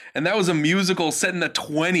rule. And that was a musical set in the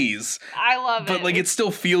 20s. I love it. But like it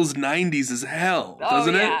still feels 90s as hell, Oh,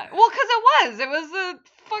 doesn't yeah. it? Well, because it was the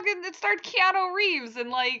fucking, it starred Keanu Reeves and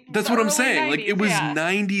like. That's the what I'm early saying. Like 90s, it was yeah.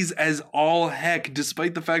 90s as all heck,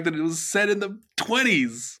 despite the fact that it was set in the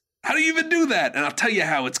 20s. How do you even do that? And I'll tell you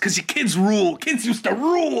how. It's because your kids rule. Kids used to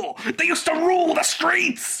rule. They used to rule the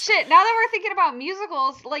streets. Shit, now that we're thinking about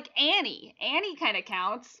musicals, like Annie. Annie kind of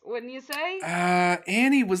counts, wouldn't you say?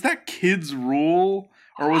 Annie, was that kids rule?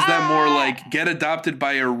 Or was that more like get adopted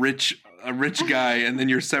by a rich guy and then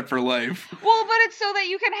you're set for life? Well, but it's so that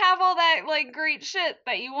you can have all that like great shit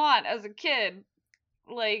that you want as a kid.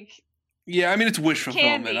 Like, Yeah, I mean, it's wish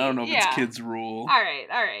fulfillment. Candy, I don't know if yeah. it's kids rule. all right.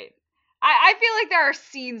 I feel like there are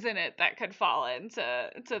scenes in it that could fall into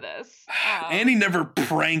this. Annie never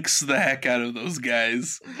pranks the heck out of those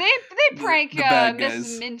guys. They prank the bad Miss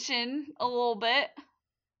guys. Minchin a little bit.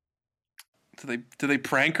 Do they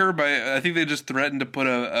prank her by? I think they just threatened to put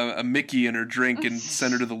a Mickey in her drink and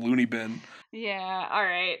send her to the loony bin. Yeah, all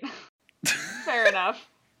right. Fair enough.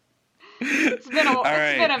 It's been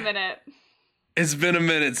a minute. It's been a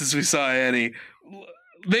minute since we saw Annie.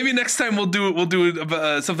 Maybe next time we'll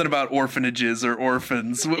do something about orphanages or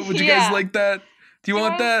orphans. Would you guys like that? Do you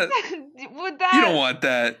want that? Would that? You don't want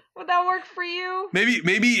that. Would that work for you?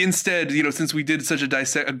 Maybe instead, since we did such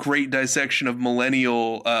a great dissection of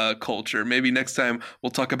millennial culture, maybe next time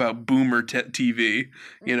we'll talk about boomer TV.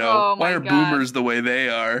 Oh my why are God. boomers the way they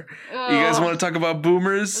are? You guys want to talk about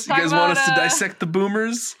boomers? Let's You talk guys want us to about, dissect the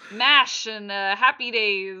boomers? MASH and Happy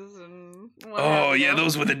Days and what Oh have yeah, you.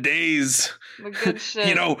 those were the days. The good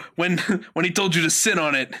shit. When he told you to sit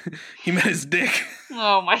on it, he meant his dick.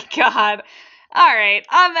 Oh my God. All right.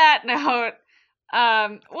 On that note,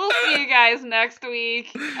 we'll see you guys next week.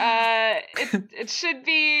 It should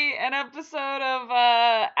be an episode of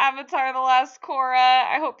Avatar: The Last Korra.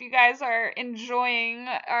 I hope you guys are enjoying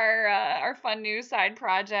our fun new side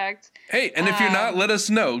project. Hey, and if you're not, let us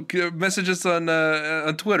know. Message us on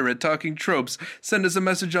Twitter at Talking Tropes. Send us a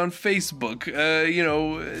message on Facebook.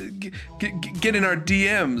 Get in our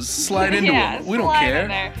DMs. Slide into them. We don't slide care. in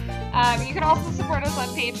there. You can also support us on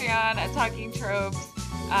Patreon at Talking Tropes.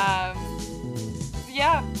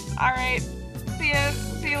 Yeah. All right.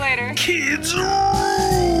 See you later. Kids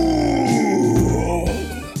rule!